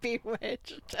in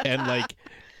Bewitched, and like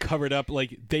covered up,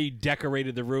 like they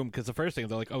decorated the room, because the first thing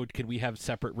they're like, oh, can we have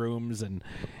separate rooms, and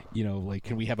like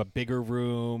can we have a bigger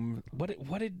room?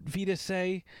 What did Vita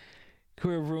say?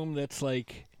 To a room that's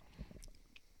like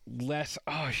less.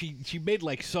 Oh, she made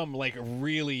like some like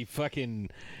really fucking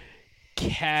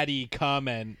catty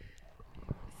comment.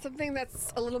 Something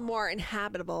that's a little more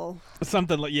inhabitable.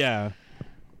 Something like yeah,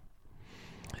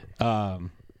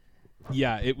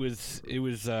 it was.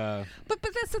 But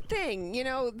that's the thing,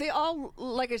 they all,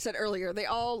 like I said earlier, they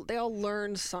all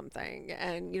learned something,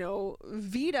 and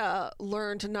Vita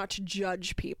learned not to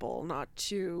judge people, not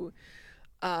to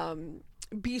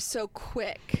be so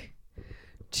quick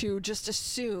to just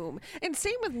assume. And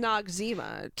same with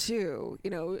Noxzema too.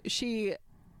 She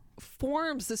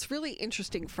forms this really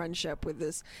interesting friendship with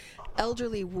this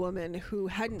elderly woman who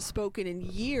hadn't spoken in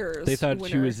years. They thought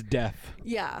she was deaf.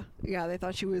 Yeah, they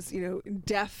thought she was,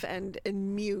 deaf and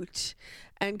mute.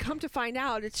 And come to find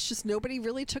out, it's just nobody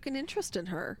really took an interest in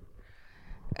her.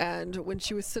 And when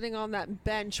she was sitting on that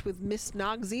bench with Miss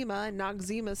Noxzema, and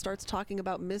Noxzema starts talking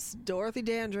about Miss Dorothy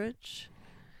Dandridge.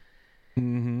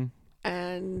 Mm-hmm.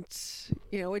 And,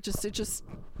 it just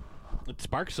It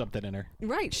sparks something in her.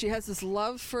 Right. She has this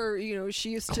love for, she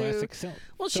used Classic to...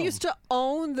 Well, she used to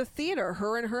own the theater.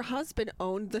 Her and her husband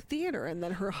owned the theater, and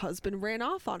then her husband ran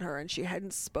off on her, and she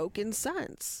hadn't spoken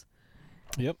since.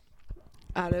 Yep.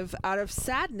 Out of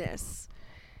sadness.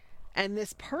 And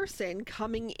this person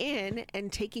coming in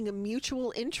and taking a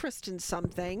mutual interest in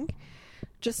something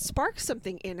just sparks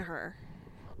something in her.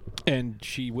 And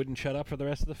she wouldn't shut up for the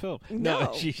rest of the film.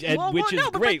 No, which is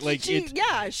great. Like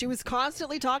she was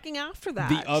constantly talking after that.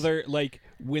 The other, like,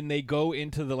 when they go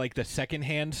into the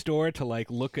secondhand store to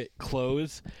look at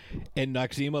clothes, and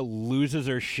Noxzema loses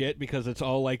her shit because it's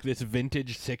all this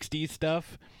vintage '60s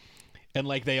stuff, and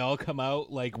they all come out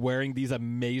wearing these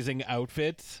amazing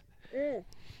outfits.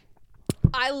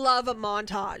 I love a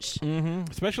montage. Mm-hmm.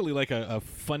 Especially a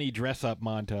funny dress-up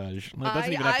montage. It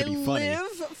doesn't even have to be funny. I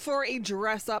live for a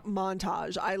dress-up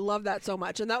montage. I love that so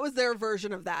much. And that was their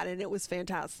version of that, and it was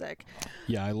fantastic.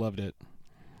 Yeah, I loved it.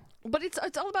 But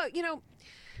it's all about,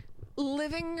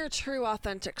 living your true,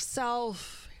 authentic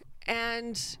self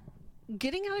and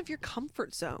getting out of your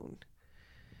comfort zone.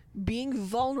 Being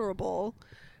vulnerable,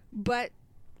 but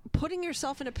putting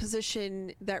yourself in a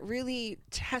position that really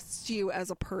tests you as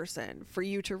a person for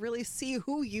you to really see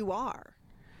who you are.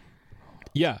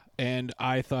 Yeah, and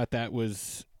I thought that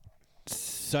was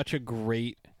such a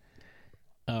great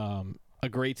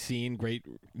scene, great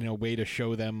way to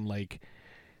show them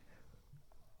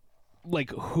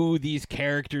who these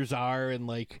characters are and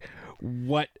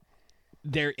what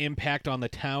their impact on the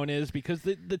town is, because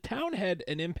the town had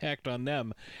an impact on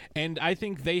them, and I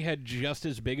think they had just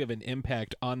as big of an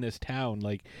impact on this town,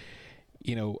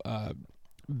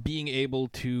 being able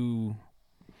to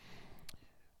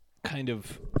kind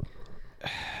of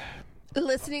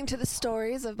listening to the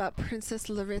stories about Princess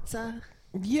Laritza.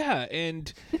 Yeah,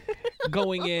 and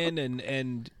going in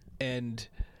and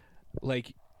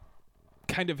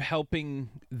kind of helping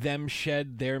them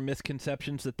shed their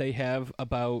misconceptions that they have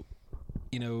about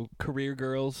career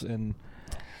girls. And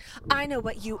I know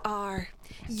what you are.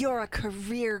 You're a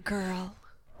career girl.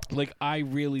 I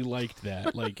really liked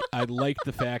that. I liked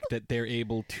the fact that they're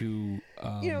able to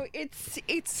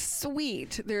it's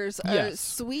sweet. There's a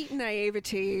sweet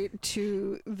naivety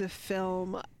to the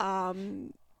film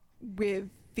with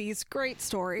these great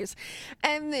stories,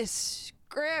 and this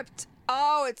script,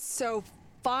 it's so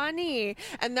funny.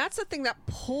 And that's the thing that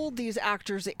pulled these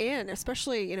actors in,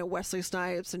 especially Wesley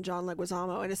Snipes and John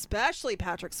Leguizamo, and especially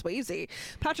Patrick Swayze.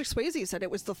 Patrick Swayze said it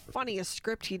was the funniest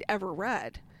script he'd ever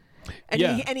read, and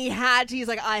he's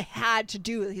like, I had to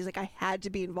do it. He's like, I had to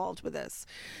be involved with this.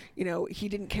 He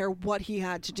didn't care what he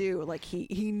had to do.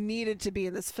 He needed to be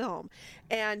in this film.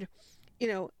 And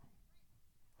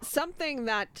something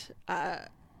that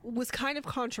was kind of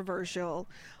controversial,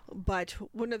 but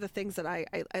one of the things that I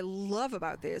love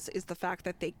about this is the fact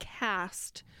that they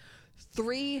cast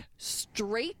 3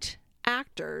 straight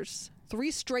actors,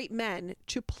 3 straight men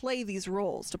to play these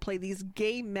roles, to play these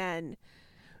gay men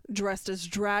dressed as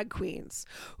drag queens,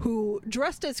 who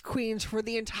dressed as queens for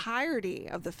the entirety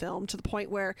of the film, to the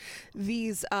point where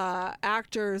these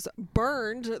actors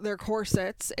burned their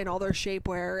corsets and all their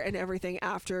shapewear and everything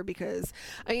after, because,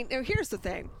 here's the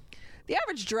thing. The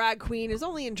average drag queen is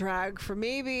only in drag for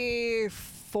maybe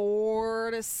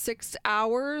 4 to 6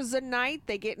 hours a night.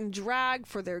 They get in drag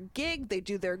for their gig. They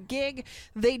do their gig.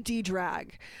 They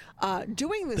de-drag.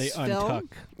 Doing this film... Untuck.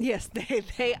 Yes,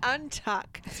 they untuck.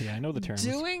 See, I know the terms.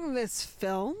 Doing this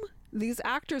film, these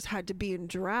actors had to be in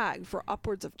drag for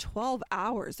upwards of 12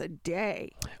 hours a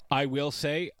day. I will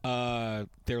say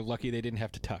they're lucky they didn't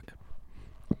have to tuck.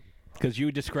 Because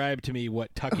you described to me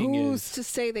what tucking is. Who's to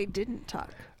say they didn't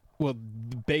tuck? Well,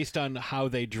 based on how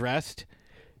they dressed,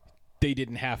 they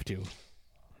didn't have to.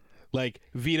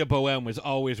 Vita Boheme was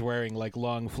always wearing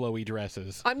long flowy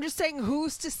dresses. I'm just saying,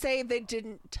 who's to say they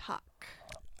didn't tuck?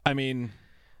 Chi-Chi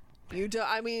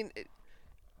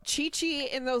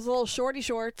in those little shorty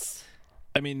shorts.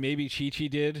 Maybe Chi-Chi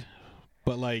did,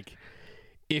 but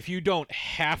if you don't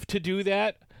have to do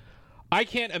that, I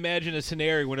can't imagine a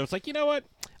scenario when it was you know what?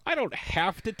 I don't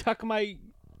have to tuck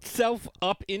myself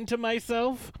up into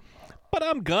myself, but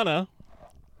I'm gonna.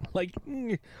 But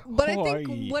I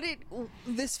think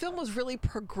this film was really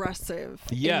progressive,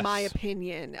 in my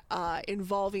opinion,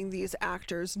 involving these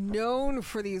actors known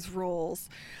for these roles,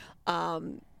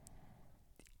 and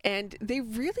they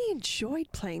really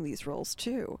enjoyed playing these roles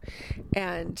too.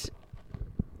 And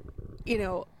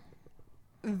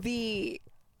the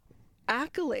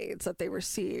accolades that they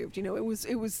received,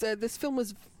 this film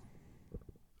was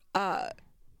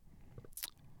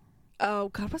oh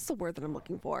God, what's the word that I'm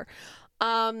looking for?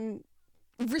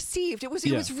 Received. It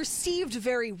was received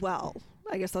very well.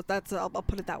 I guess that's I'll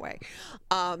put it that way.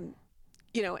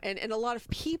 You know, and a lot of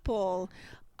people,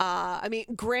 I mean,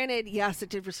 granted, yes, it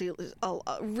did receive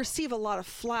a lot of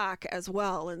flack as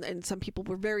well, and some people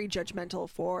were very judgmental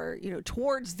for, you know,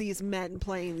 towards these men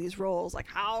playing these roles. Like,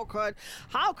 how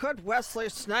could Wesley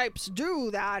Snipes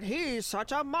do that? He's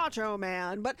such a macho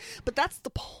man. But that's the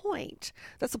point.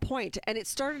 That's the point. And it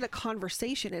started a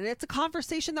conversation, and it's a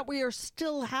conversation that we are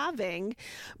still having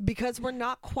because we're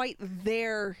not quite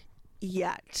there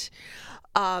yet.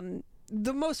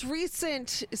 The most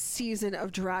recent season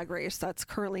of Drag Race that's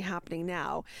currently happening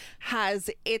now has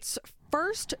its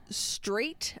first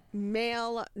straight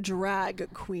male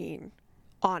drag queen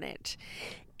on it.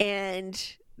 And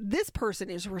this person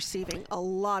is receiving a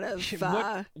lot of...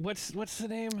 what's the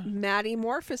name? Maddie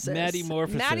Morphosis. Maddie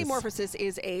Morphosis. Maddie Morphosis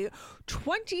is a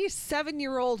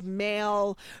 27-year-old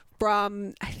male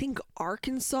from, I think,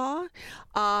 Arkansas.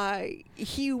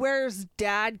 He wears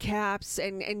dad caps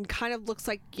and kind of looks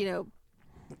like, you know,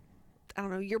 I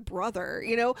don't know, your brother,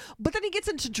 you know, but then he gets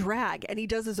into drag and he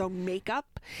does his own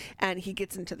makeup and he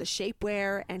gets into the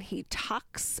shapewear and he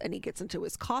tucks and he gets into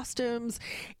his costumes.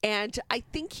 And I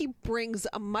think he brings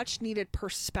a much needed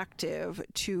perspective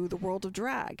to the world of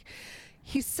drag.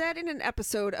 He said in an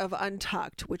episode of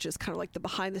Untucked, which is kind of like the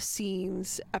behind the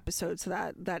scenes episodes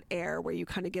that air where you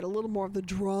kind of get a little more of the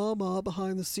drama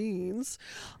behind the scenes.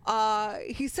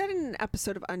 He said in an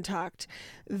episode of Untucked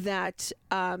that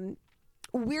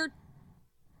we're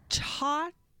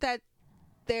taught that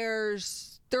there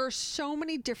are so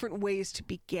many different ways to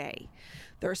be gay.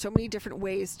 There are so many different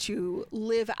ways to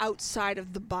live outside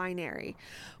of the binary,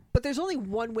 but there's only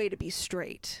one way to be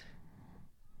straight.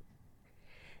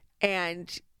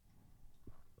 And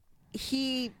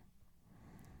he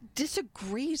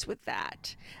disagrees with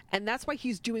that, and that's why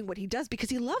he's doing what he does, because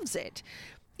he loves it.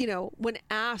 You know, when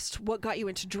asked what got you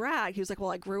into drag, he was like,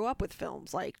 well, I grew up with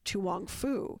films like To Wong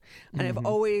Fu, and I've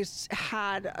always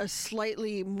had a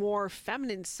slightly more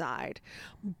feminine side,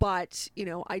 but, you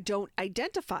know, I don't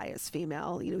identify as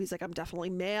female. You know, he's like, I'm definitely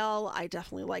male. I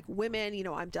definitely like women. You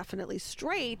know, I'm definitely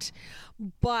straight,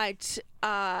 but,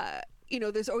 you know,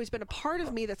 there's always been a part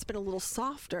of me that's been a little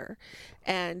softer,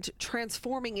 and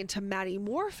transforming into Maddie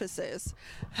Morphosis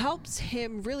helps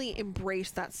him really embrace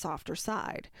that softer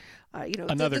side. You know,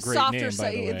 another the great softer name,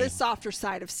 by the way. the softer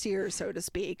side of Sears, so to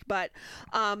speak. But,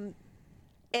 and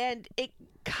it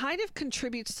kind of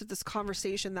contributes to this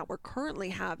conversation that we're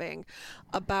currently having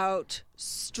about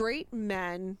straight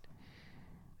men,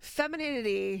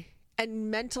 femininity, and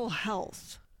mental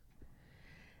health.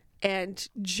 And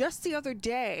just the other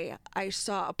day, I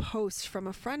saw a post from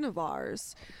a friend of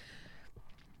ours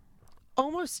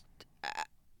almost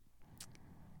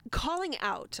calling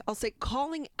out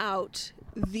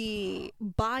the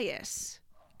bias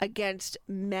against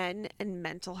men and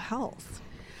mental health.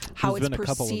 How it's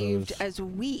perceived as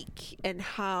weak, and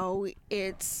how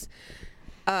it's...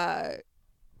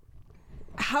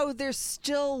 how there's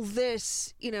still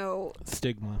this, you know...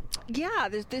 stigma. Yeah,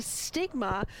 there's this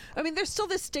stigma. I mean, there's still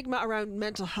this stigma around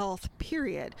mental health,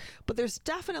 period. But there's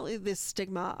definitely this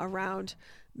stigma around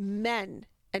men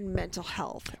and mental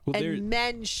health. And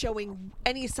men showing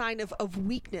any sign of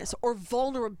weakness or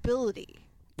vulnerability.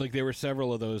 Like, there were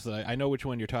several of those that I know which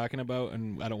one you're talking about,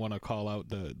 and I don't want to call out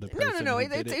the person. No. Who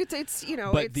did it. It's you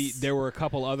know. But there were a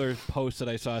couple other posts that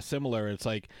I saw similar. It's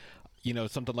like, you know,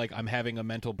 something like, I'm having a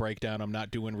mental breakdown, I'm not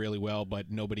doing really well,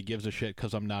 but nobody gives a shit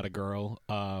because I'm not a girl.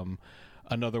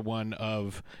 Another one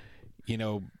of, you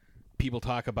know, people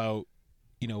talk about,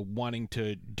 you know, wanting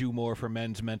to do more for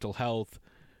men's mental health,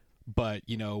 but,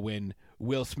 you know, when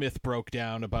Will Smith broke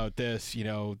down about this, you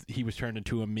know, he was turned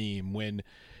into a meme. When,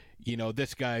 you know,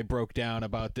 this guy broke down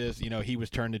about this, you know, he was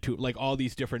turned into, like, all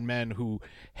these different men who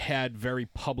had very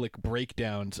public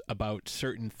breakdowns about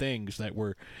certain things that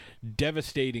were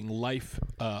devastating,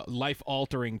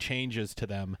 life-altering changes to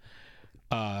them.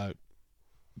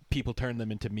 People turn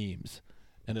them into memes.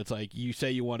 And it's like, you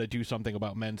say you want to do something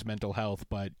about men's mental health,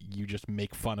 but you just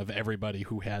make fun of everybody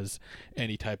who has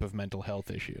any type of mental health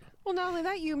issue. Well, not only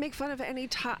that, you make fun of any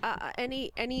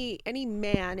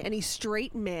man, any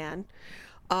straight man,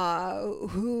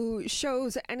 who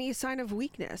shows any sign of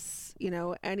weakness. You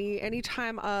know, any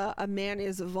time a man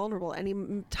is vulnerable,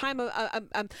 any time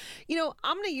you know,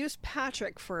 I'm going to use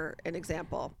Patrick for an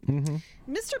example.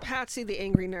 Mr. Patsy the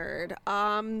Angry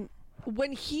Nerd.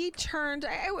 When he turned,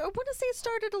 I want to say it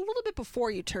started a little bit before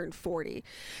you turned 40.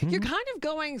 You're kind of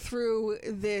going through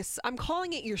this, I'm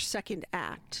calling it your second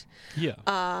act.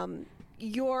 Yeah.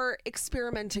 You're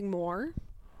experimenting more.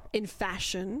 In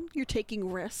fashion, you're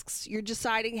taking risks. You're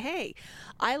deciding, hey,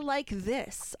 I like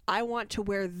this. I want to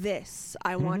wear this.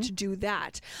 I want to do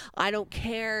that. I don't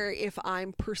care if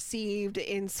I'm perceived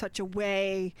in such a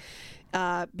way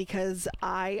because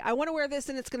I want to wear this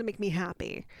and it's going to make me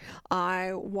happy.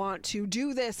 I want to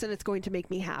do this and it's going to make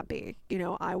me happy. You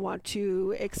know, I want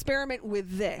to experiment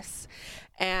with this.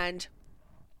 And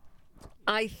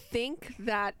I think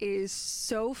that is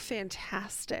so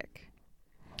fantastic.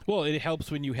 Well, it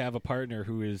helps when you have a partner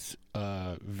who is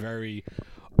very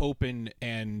open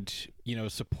and, you know,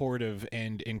 supportive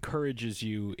and encourages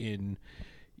you in,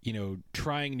 you know,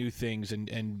 trying new things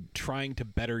and trying to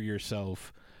better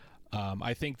yourself.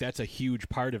 I think that's a huge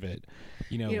part of it,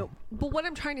 you know. But what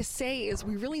I'm trying to say is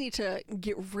we really need to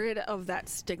get rid of that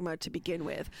stigma to begin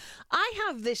with. I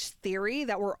have this theory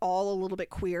that we're all a little bit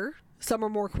queer. Some are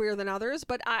more queer than others,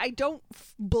 but I don't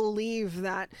believe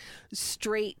that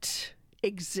straight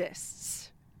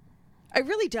exists. I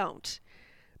really don't.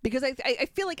 Because I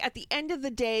feel like at the end of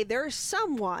the day, there's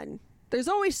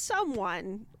always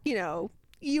someone, you know,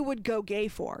 you would go gay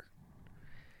for.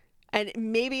 And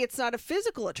maybe it's not a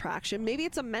physical attraction, maybe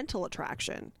it's a mental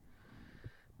attraction.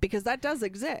 Because that does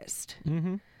exist.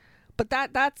 Mm-hmm. But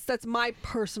that's my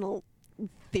personal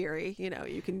theory. You know,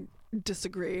 you can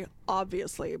disagree,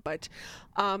 obviously, but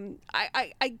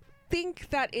I think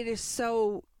that it is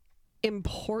so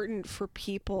important for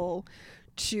people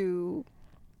to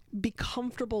be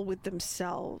comfortable with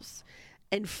themselves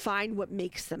and find what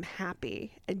makes them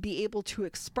happy and be able to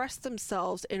express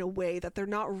themselves in a way that they're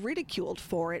not ridiculed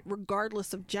for it,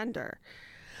 regardless of gender.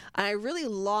 And I really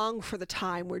long for the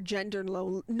time where gender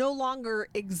no longer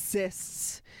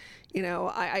exists. You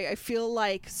know, I feel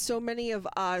like so many of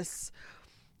us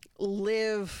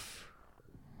live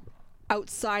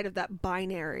outside of that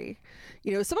binary.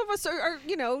 You know, some of us are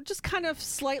you know, just kind of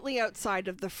slightly outside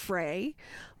of the fray,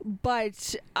 but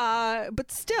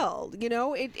still, you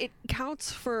know, it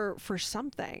counts for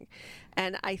something.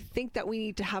 And I think that we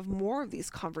need to have more of these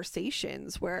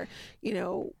conversations where, you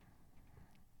know,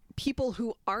 people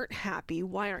who aren't happy,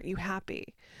 why aren't you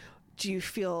happy? Do you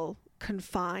feel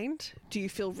confined? Do you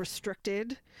feel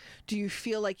restricted? Do you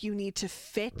feel like you need to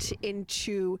fit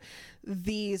into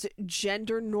these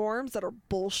gender norms that are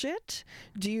bullshit?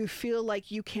 Do you feel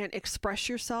like you can't express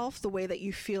yourself the way that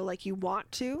you feel like you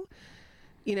want to?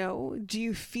 You know, do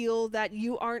you feel that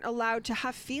you aren't allowed to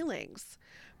have feelings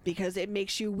because it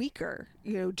makes you weaker?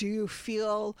 You know, do you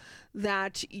feel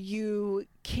that you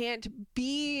can't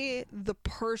be the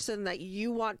person that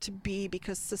you want to be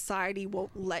because society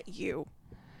won't let you?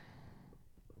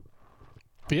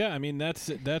 Yeah, I mean,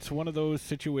 that's one of those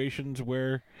situations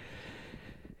where,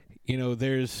 you know,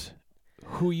 there's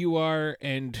who you are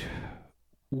and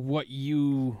what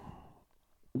you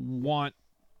want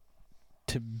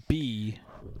to be,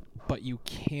 but you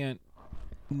can't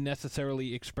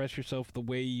necessarily express yourself the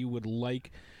way you would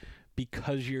like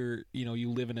because you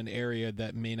live in an area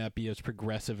that may not be as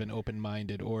progressive and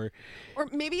open-minded, or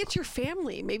maybe it's your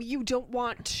family. Maybe you don't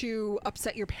want to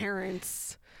upset your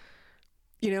parents.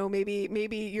 You know,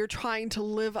 maybe you're trying to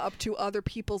live up to other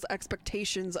people's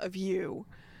expectations of you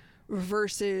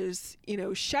versus, you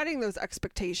know, shedding those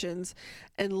expectations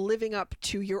and living up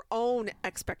to your own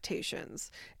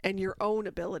expectations and your own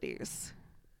abilities.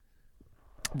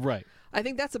 Right. I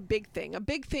think that's a big thing. A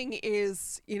big thing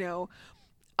is, you know,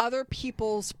 other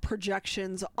people's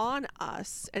projections on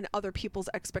us and other people's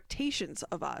expectations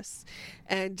of us,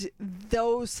 and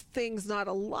those things not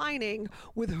aligning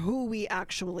with who we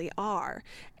actually are.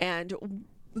 And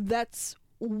that's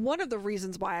one of the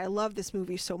reasons why I love this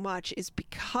movie so much, is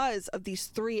because of these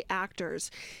three actors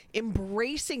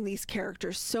embracing these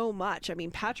characters so much. I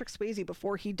mean, Patrick Swayze,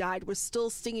 before he died, was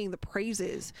still singing the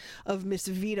praises of Miss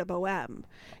Vida Boheme,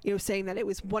 you know, saying that it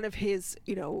was one of his,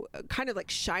 you know, kind of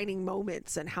like shining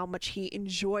moments and how much he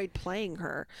enjoyed playing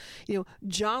her. You know,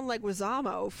 John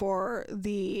Leguizamo, for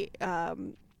the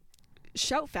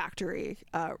Shout Factory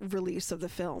release of the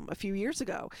film a few years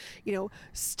ago, you know,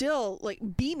 still like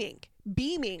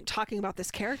beaming, talking about this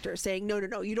character, saying,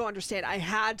 no, you don't understand. I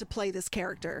had to play this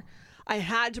character. I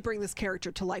had to bring this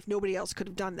character to life. Nobody else could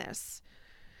have done this.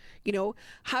 You know,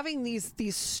 having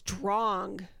these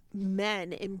strong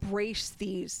men embrace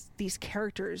these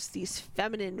characters, these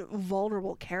feminine,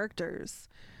 vulnerable characters,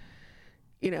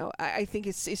 you know, I think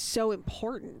is so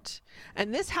important.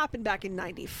 And this happened back in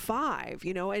 95,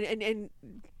 you know, and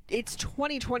it's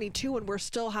 2022 and we're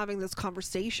still having this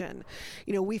conversation.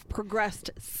 You know, we've progressed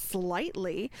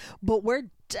slightly, but we're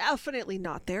definitely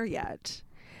not there yet.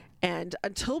 And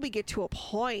until we get to a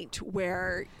point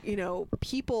where,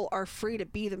 people are free to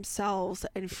be themselves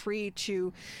and free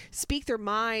to speak their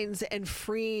minds and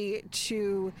free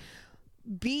to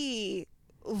be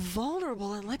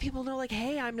vulnerable and let people know, like,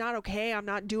 hey, I'm not okay, I'm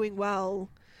not doing well.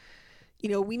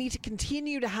 We need to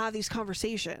continue to have these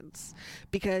conversations,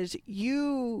 because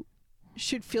you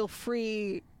should feel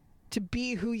free to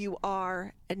be who you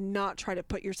are and not try to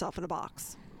put yourself in a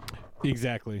box.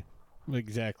 Exactly.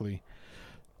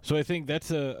 So I think that's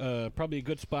probably a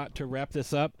good spot to wrap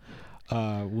this up.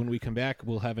 When we come back,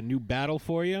 we'll have a new battle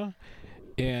for you,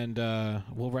 and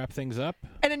we'll wrap things up.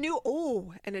 And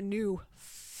a new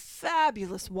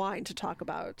fabulous wine to talk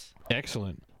about.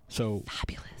 Excellent. So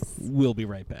fabulous. We'll be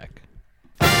right back.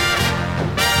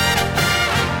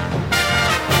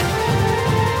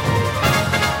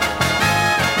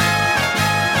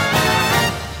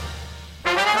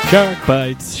 Shark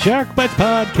Bites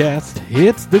Podcast.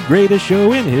 It's the greatest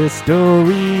show in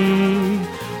history.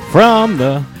 From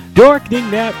the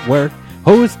Dorkening Network,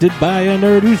 hosted by a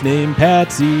nerd who's named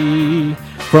Patsy.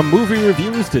 From movie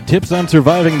reviews to tips on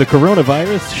surviving the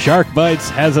coronavirus, Shark Bites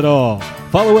has it all.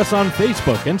 Follow us on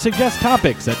Facebook and suggest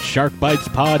topics at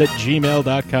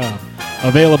sharkbitespod@gmail.com.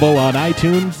 Available on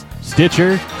iTunes,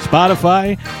 Stitcher,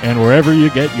 Spotify, and wherever you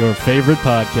get your favorite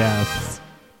podcasts.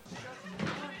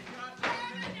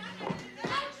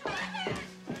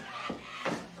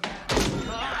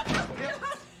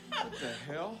 What the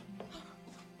hell?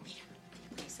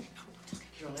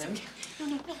 Carol Ann?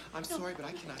 I'm sorry, but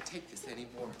I cannot take this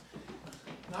anymore.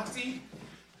 Noxie,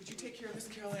 could you take care of this,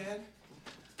 Carol Ann?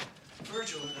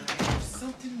 Virgil and I have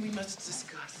something we must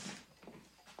discuss.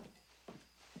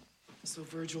 So,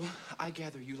 Virgil, I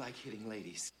gather you like hitting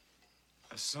ladies.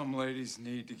 Some ladies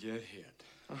need to get hit.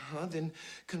 Uh-huh. Then,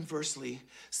 conversely,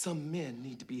 some men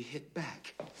need to be hit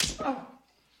back. Oh.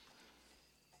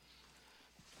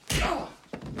 Oh.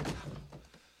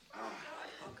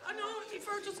 I know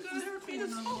Virgil's gonna hurt me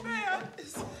so bad.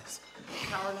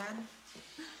 Caroline,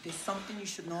 there's something you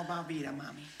should know about Vita,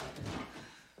 Mommy.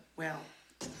 Well,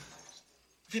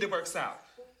 Vita works out.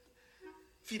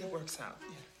 Vita works out.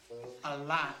 a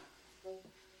lot.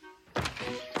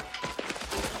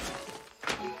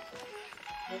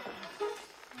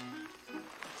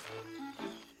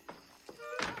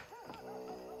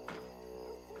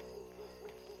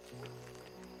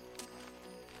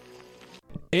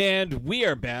 And we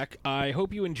are back. I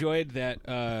hope you enjoyed that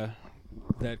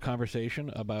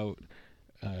conversation about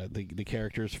the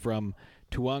characters from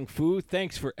Tuong Fu.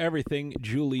 Thanks for everything,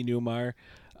 Julie Newmar,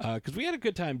 because we had a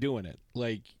good time doing it.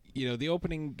 Like, the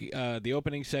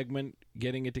opening segment,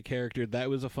 getting into character, that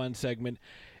was a fun segment,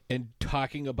 and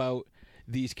talking about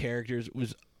these characters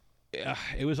was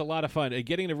it was a lot of fun. And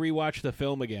getting to rewatch the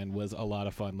film again was a lot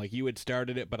of fun. Like, you had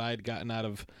started it, but I had gotten out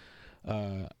of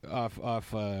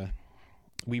off.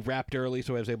 We wrapped early,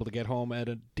 so I was able to get home at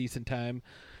a decent time.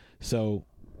 So,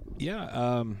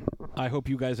 yeah, I hope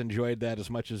you guys enjoyed that as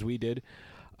much as we did.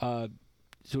 So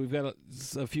we've got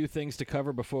a few things to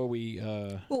cover before we...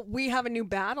 Well, we have a new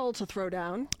battle to throw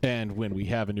down. And when we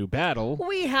have a new battle...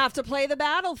 we have to play the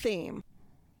battle theme.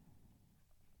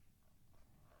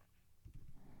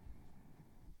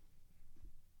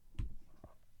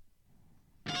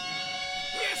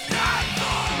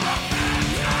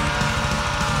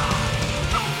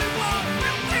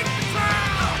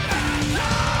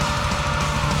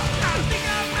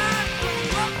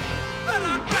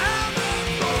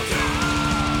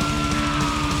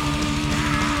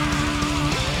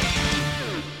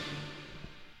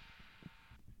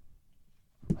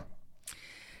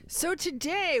 So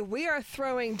today we are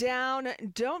throwing down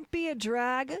Don't Be a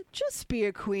Drag, Just Be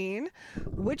a Queen.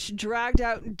 Which dragged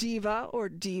out diva or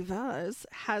divas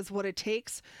has what it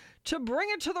takes to bring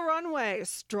it to the runway,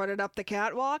 strut it up the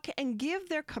catwalk, and give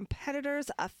their competitors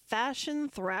a fashion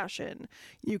thrashing?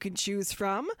 You can choose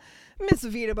from Miss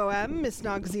Vita Boheme, Miss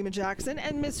Noxzema Jackson,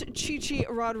 and Miss Chichi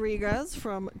Rodriguez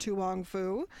from Tuong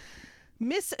Fu,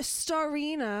 Miss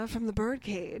Starina from the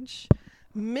Birdcage,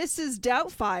 Mrs.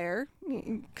 Doubtfire,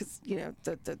 because,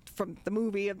 from the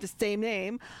movie of the same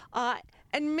name,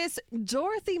 and Miss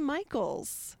Dorothy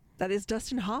Michaels. That is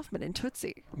Dustin Hoffman in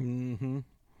Tootsie. Mm-hmm.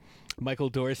 Michael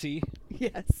Dorsey.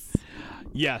 Yes.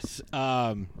 Yes.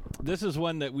 This is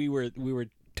one that we were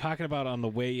talking about on the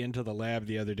way into the lab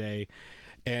the other day,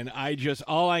 and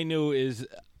all I knew is,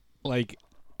 like,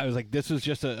 I was like, this was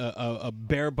just a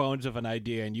bare bones of an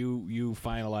idea, and you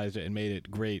finalized it and made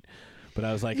it great. But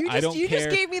I was like, I don't care. You just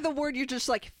gave me the word. You're just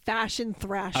like fashion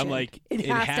thrashing. I'm like, it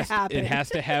has to happen. It has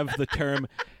to have the term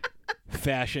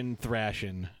fashion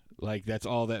thrashing. Like, that's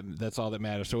all that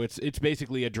matters. So it's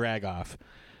basically a drag off.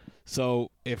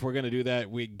 So if we're going to do that,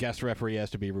 guest referee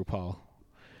has to be RuPaul.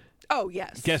 Oh,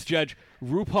 yes. Guest judge,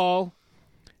 RuPaul,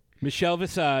 Michelle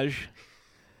Visage,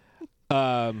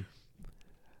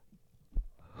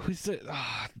 who's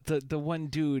the one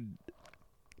dude?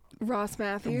 Ross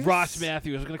Matthews. Ross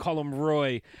Matthews. I was going to call him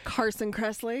Roy. Carson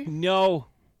Kressley. No.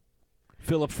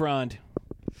 Philip Frond.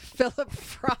 Philip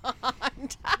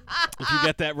Frond. If you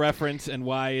get that reference and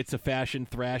why it's a fashion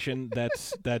thrashing,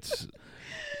 that's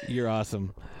you're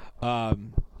awesome.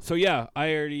 So yeah,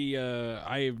 I already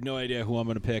I have no idea who I'm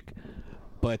going to pick,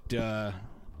 but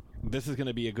this is going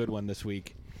to be a good one this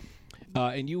week.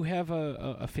 And you have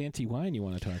a fancy wine you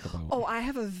want to talk about. Oh, I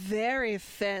have a very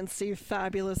fancy,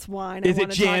 fabulous wine Is I it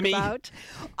want to jammy? talk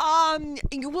about.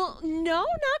 Well, no,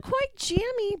 not quite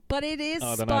jammy, but it is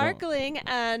sparkling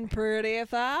and pretty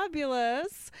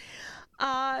fabulous.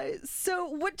 So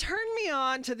what turned me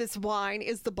on to this wine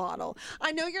is the bottle.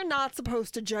 I know you're not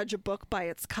supposed to judge a book by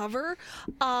its cover,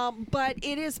 but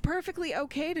it is perfectly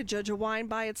okay to judge a wine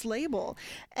by its label.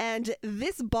 And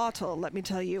this bottle, let me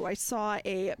tell you, I saw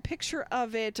a picture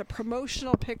of it, a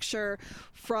promotional picture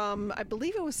from, I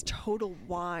believe it was Total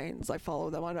Wines. I follow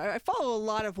them on. I follow a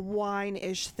lot of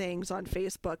wine-ish things on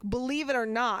Facebook. Believe it or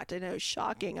not, I know,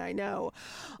 shocking, I know.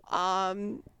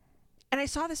 And I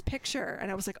saw this picture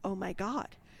and I was like, oh my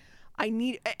God,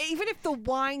 even if the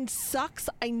wine sucks,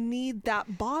 I need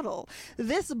that bottle.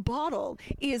 This bottle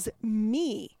is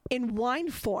me in wine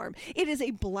form. It is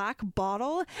a black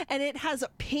bottle and it has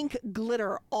pink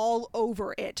glitter all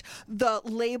over it. The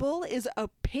label is a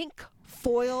pink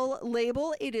foil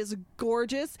label. It is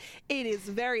gorgeous. It is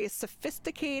very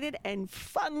sophisticated and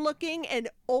fun looking. And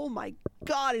oh my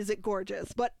God, is it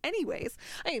gorgeous. But anyways,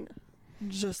 I mean,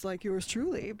 just like yours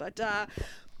truly, but the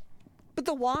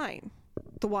wine.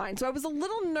 So I was a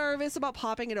little nervous about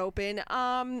popping it open.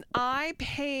 I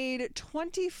paid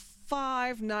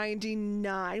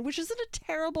 $25.99, which isn't a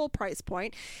terrible price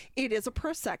point. It is a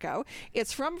Prosecco.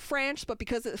 It's from France, but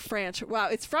because it's French,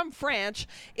 it's from France.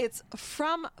 It's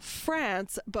from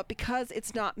France, but because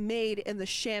it's not made in the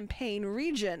Champagne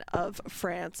region of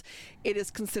France, it is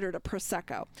considered a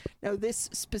Prosecco. Now, this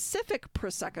specific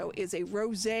Prosecco is a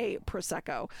rosé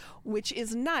Prosecco, which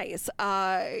is nice.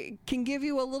 Can give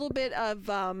you a little bit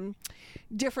of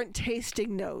different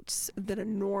tasting notes than a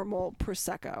normal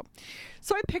Prosecco.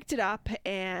 So I picked it up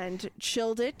and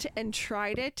chilled it and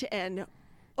tried it, and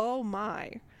oh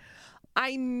my,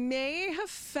 I may have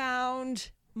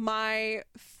found my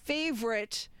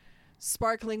favorite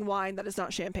sparkling wine that is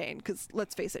not champagne, because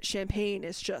let's face it, champagne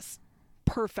is just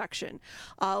perfection.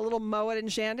 A little Moet and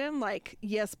Chandon, like,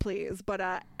 yes please. But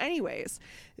anyways,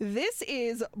 this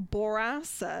is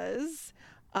Bourassa's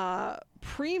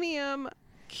premium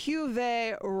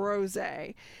Cuvée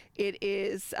Rosé. It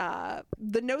is,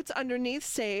 the notes underneath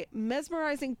say,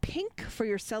 mesmerizing pink for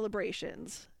your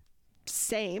celebrations.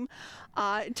 Same.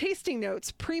 Tasting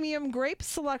notes, premium grape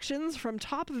selections from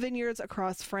top vineyards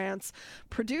across France,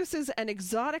 produces an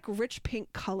exotic rich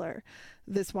pink color.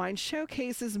 This wine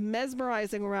showcases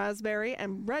mesmerizing raspberry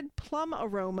and red plum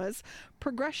aromas,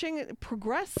 progressing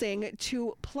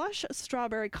to plush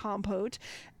strawberry compote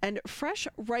and fresh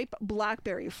ripe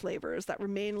blackberry flavors that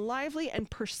remain lively and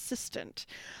persistent.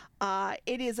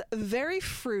 It is very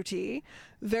fruity,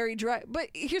 very dry. But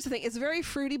here's the thing. It's very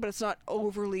fruity, but it's not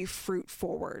overly fruit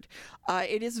forward.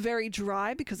 It is very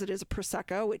dry because it is a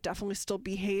Prosecco. It definitely still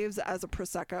behaves as a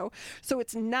Prosecco. So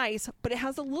it's nice, but it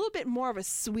has a little bit more of a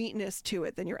sweetness to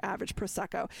it than your average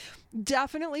Prosecco.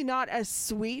 Definitely not as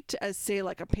sweet as, say,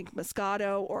 like a pink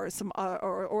Moscato or some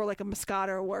or like a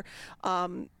Moscato or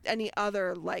any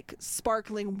other like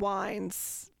sparkling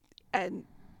wines, and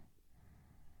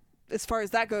as far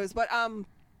as that goes, but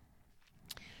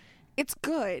it's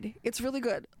good. It's really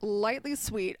good. Lightly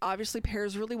sweet. Obviously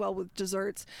pairs really well with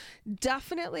desserts.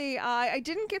 Definitely, I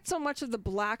didn't get so much of the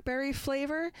blackberry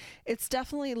flavor. It's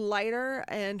definitely lighter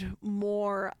and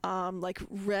more like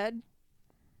red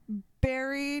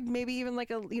berried, maybe even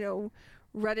like a,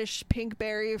 reddish pink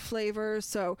berry flavor.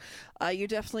 So you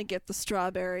definitely get the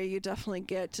strawberry. You definitely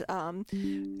get the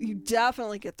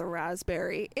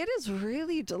raspberry. It is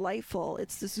really delightful.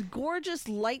 It's this gorgeous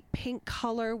light pink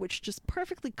color, which just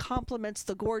perfectly complements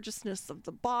the gorgeousness of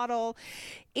the bottle.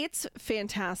 It's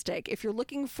fantastic. If you're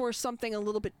looking for something a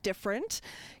little bit different,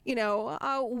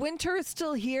 winter is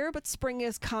still here, but spring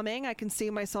is coming. I can see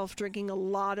myself drinking a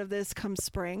lot of this come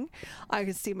spring. I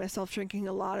can see myself drinking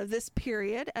a lot of this,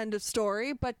 period. End of story.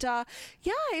 But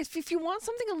if you want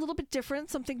something a little bit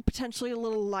different, something potentially a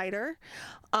little lighter,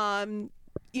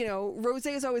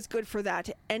 rosé is always good for that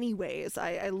anyways.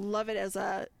 I love it as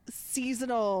a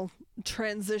seasonal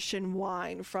transition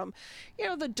wine from,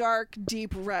 the dark,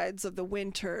 deep reds of the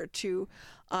winter to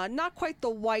not quite the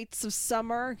whites of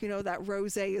summer. That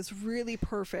rosé is really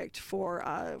perfect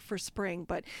for spring.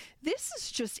 But this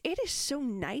is it is so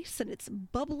nice, and it's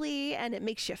bubbly, and it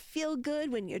makes you feel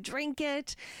good when you drink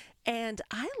it. And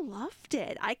I loved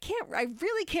it. I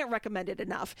really can't recommend it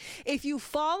enough. If you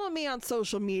follow me on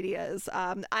social medias,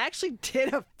 I actually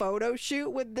did a photo shoot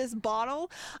with this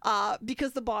bottle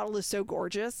because the bottle is so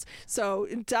gorgeous. So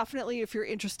definitely, if you're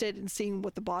interested in seeing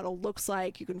what the bottle looks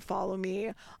like, you can follow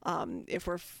me if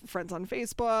we're friends on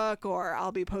Facebook, or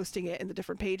I'll be posting it in the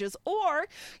different pages. Or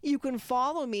you can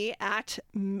follow me at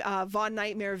Von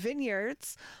Nightmare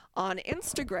Vineyards on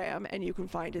Instagram, and you can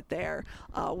find it there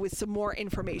with some more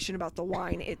information about the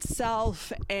wine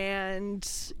itself. And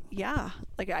yeah,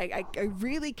 I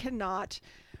really cannot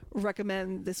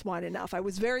recommend this wine enough. I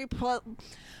was very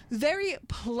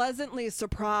pleasantly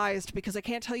surprised, because I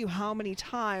can't tell you how many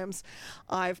times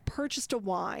I've purchased a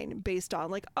wine based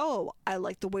on I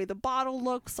like the way the bottle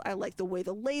looks, I like the way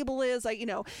the label is,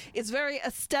 it's very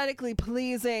aesthetically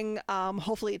pleasing.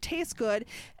 Hopefully it tastes good,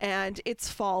 and it's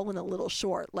fallen a little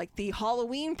short. Like the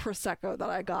Halloween Prosecco that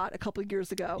I got a couple of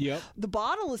years ago. Yep. The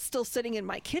bottle is still sitting in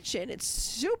my kitchen. It's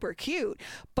super cute,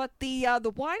 but the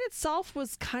wine itself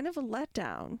was kind of a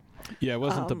letdown. Yeah, it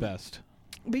wasn't the best.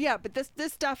 But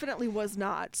this definitely was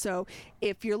not. So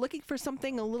if you're looking for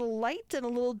something a little light and a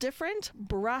little different,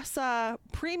 Barossa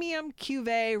Premium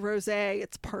Cuvée Rosé,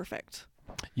 it's perfect.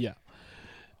 Yeah.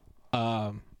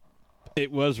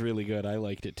 It was really good. I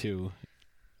liked it too.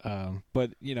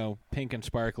 But pink and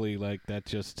sparkly,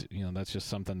 that's just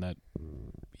something that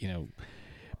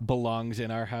belongs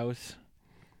in our house.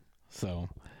 So,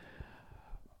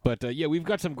 but we've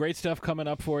got some great stuff coming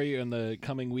up for you in the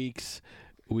coming weeks.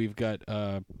 We've got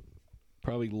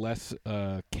probably less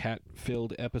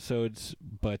cat-filled episodes,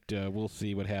 but we'll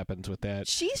see what happens with that.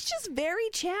 She's just very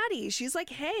chatty. She's like,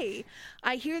 hey,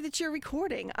 I hear that you're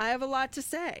recording. I have a lot to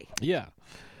say. Yeah.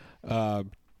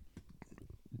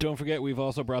 Don't forget, we've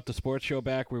also brought the sports show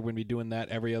back. We're going to be doing that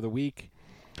every other week.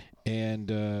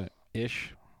 And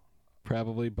ish,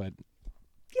 probably, but...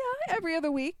 Yeah, every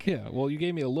other week. Yeah, well, you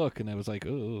gave me a look, and I was like,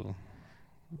 ooh.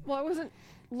 Well, I wasn't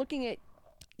looking at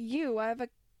you.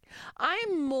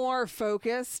 I'm more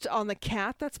focused on the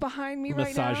cat that's behind me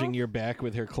right now. Massaging your back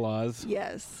with her claws.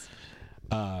 Yes.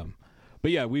 But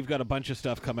yeah, we've got a bunch of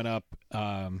stuff coming up.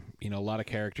 A lot of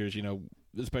characters,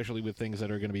 especially with things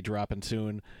that are going to be dropping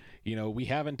soon. We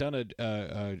haven't done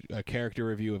a character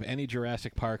review of any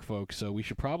Jurassic Park, folks, so we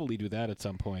should probably do that at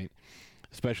some point,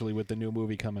 especially with the new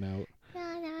movie coming out.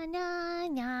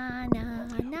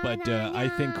 But I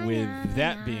think with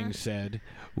that being said,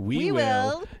 we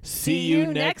will see you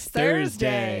next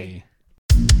Thursday.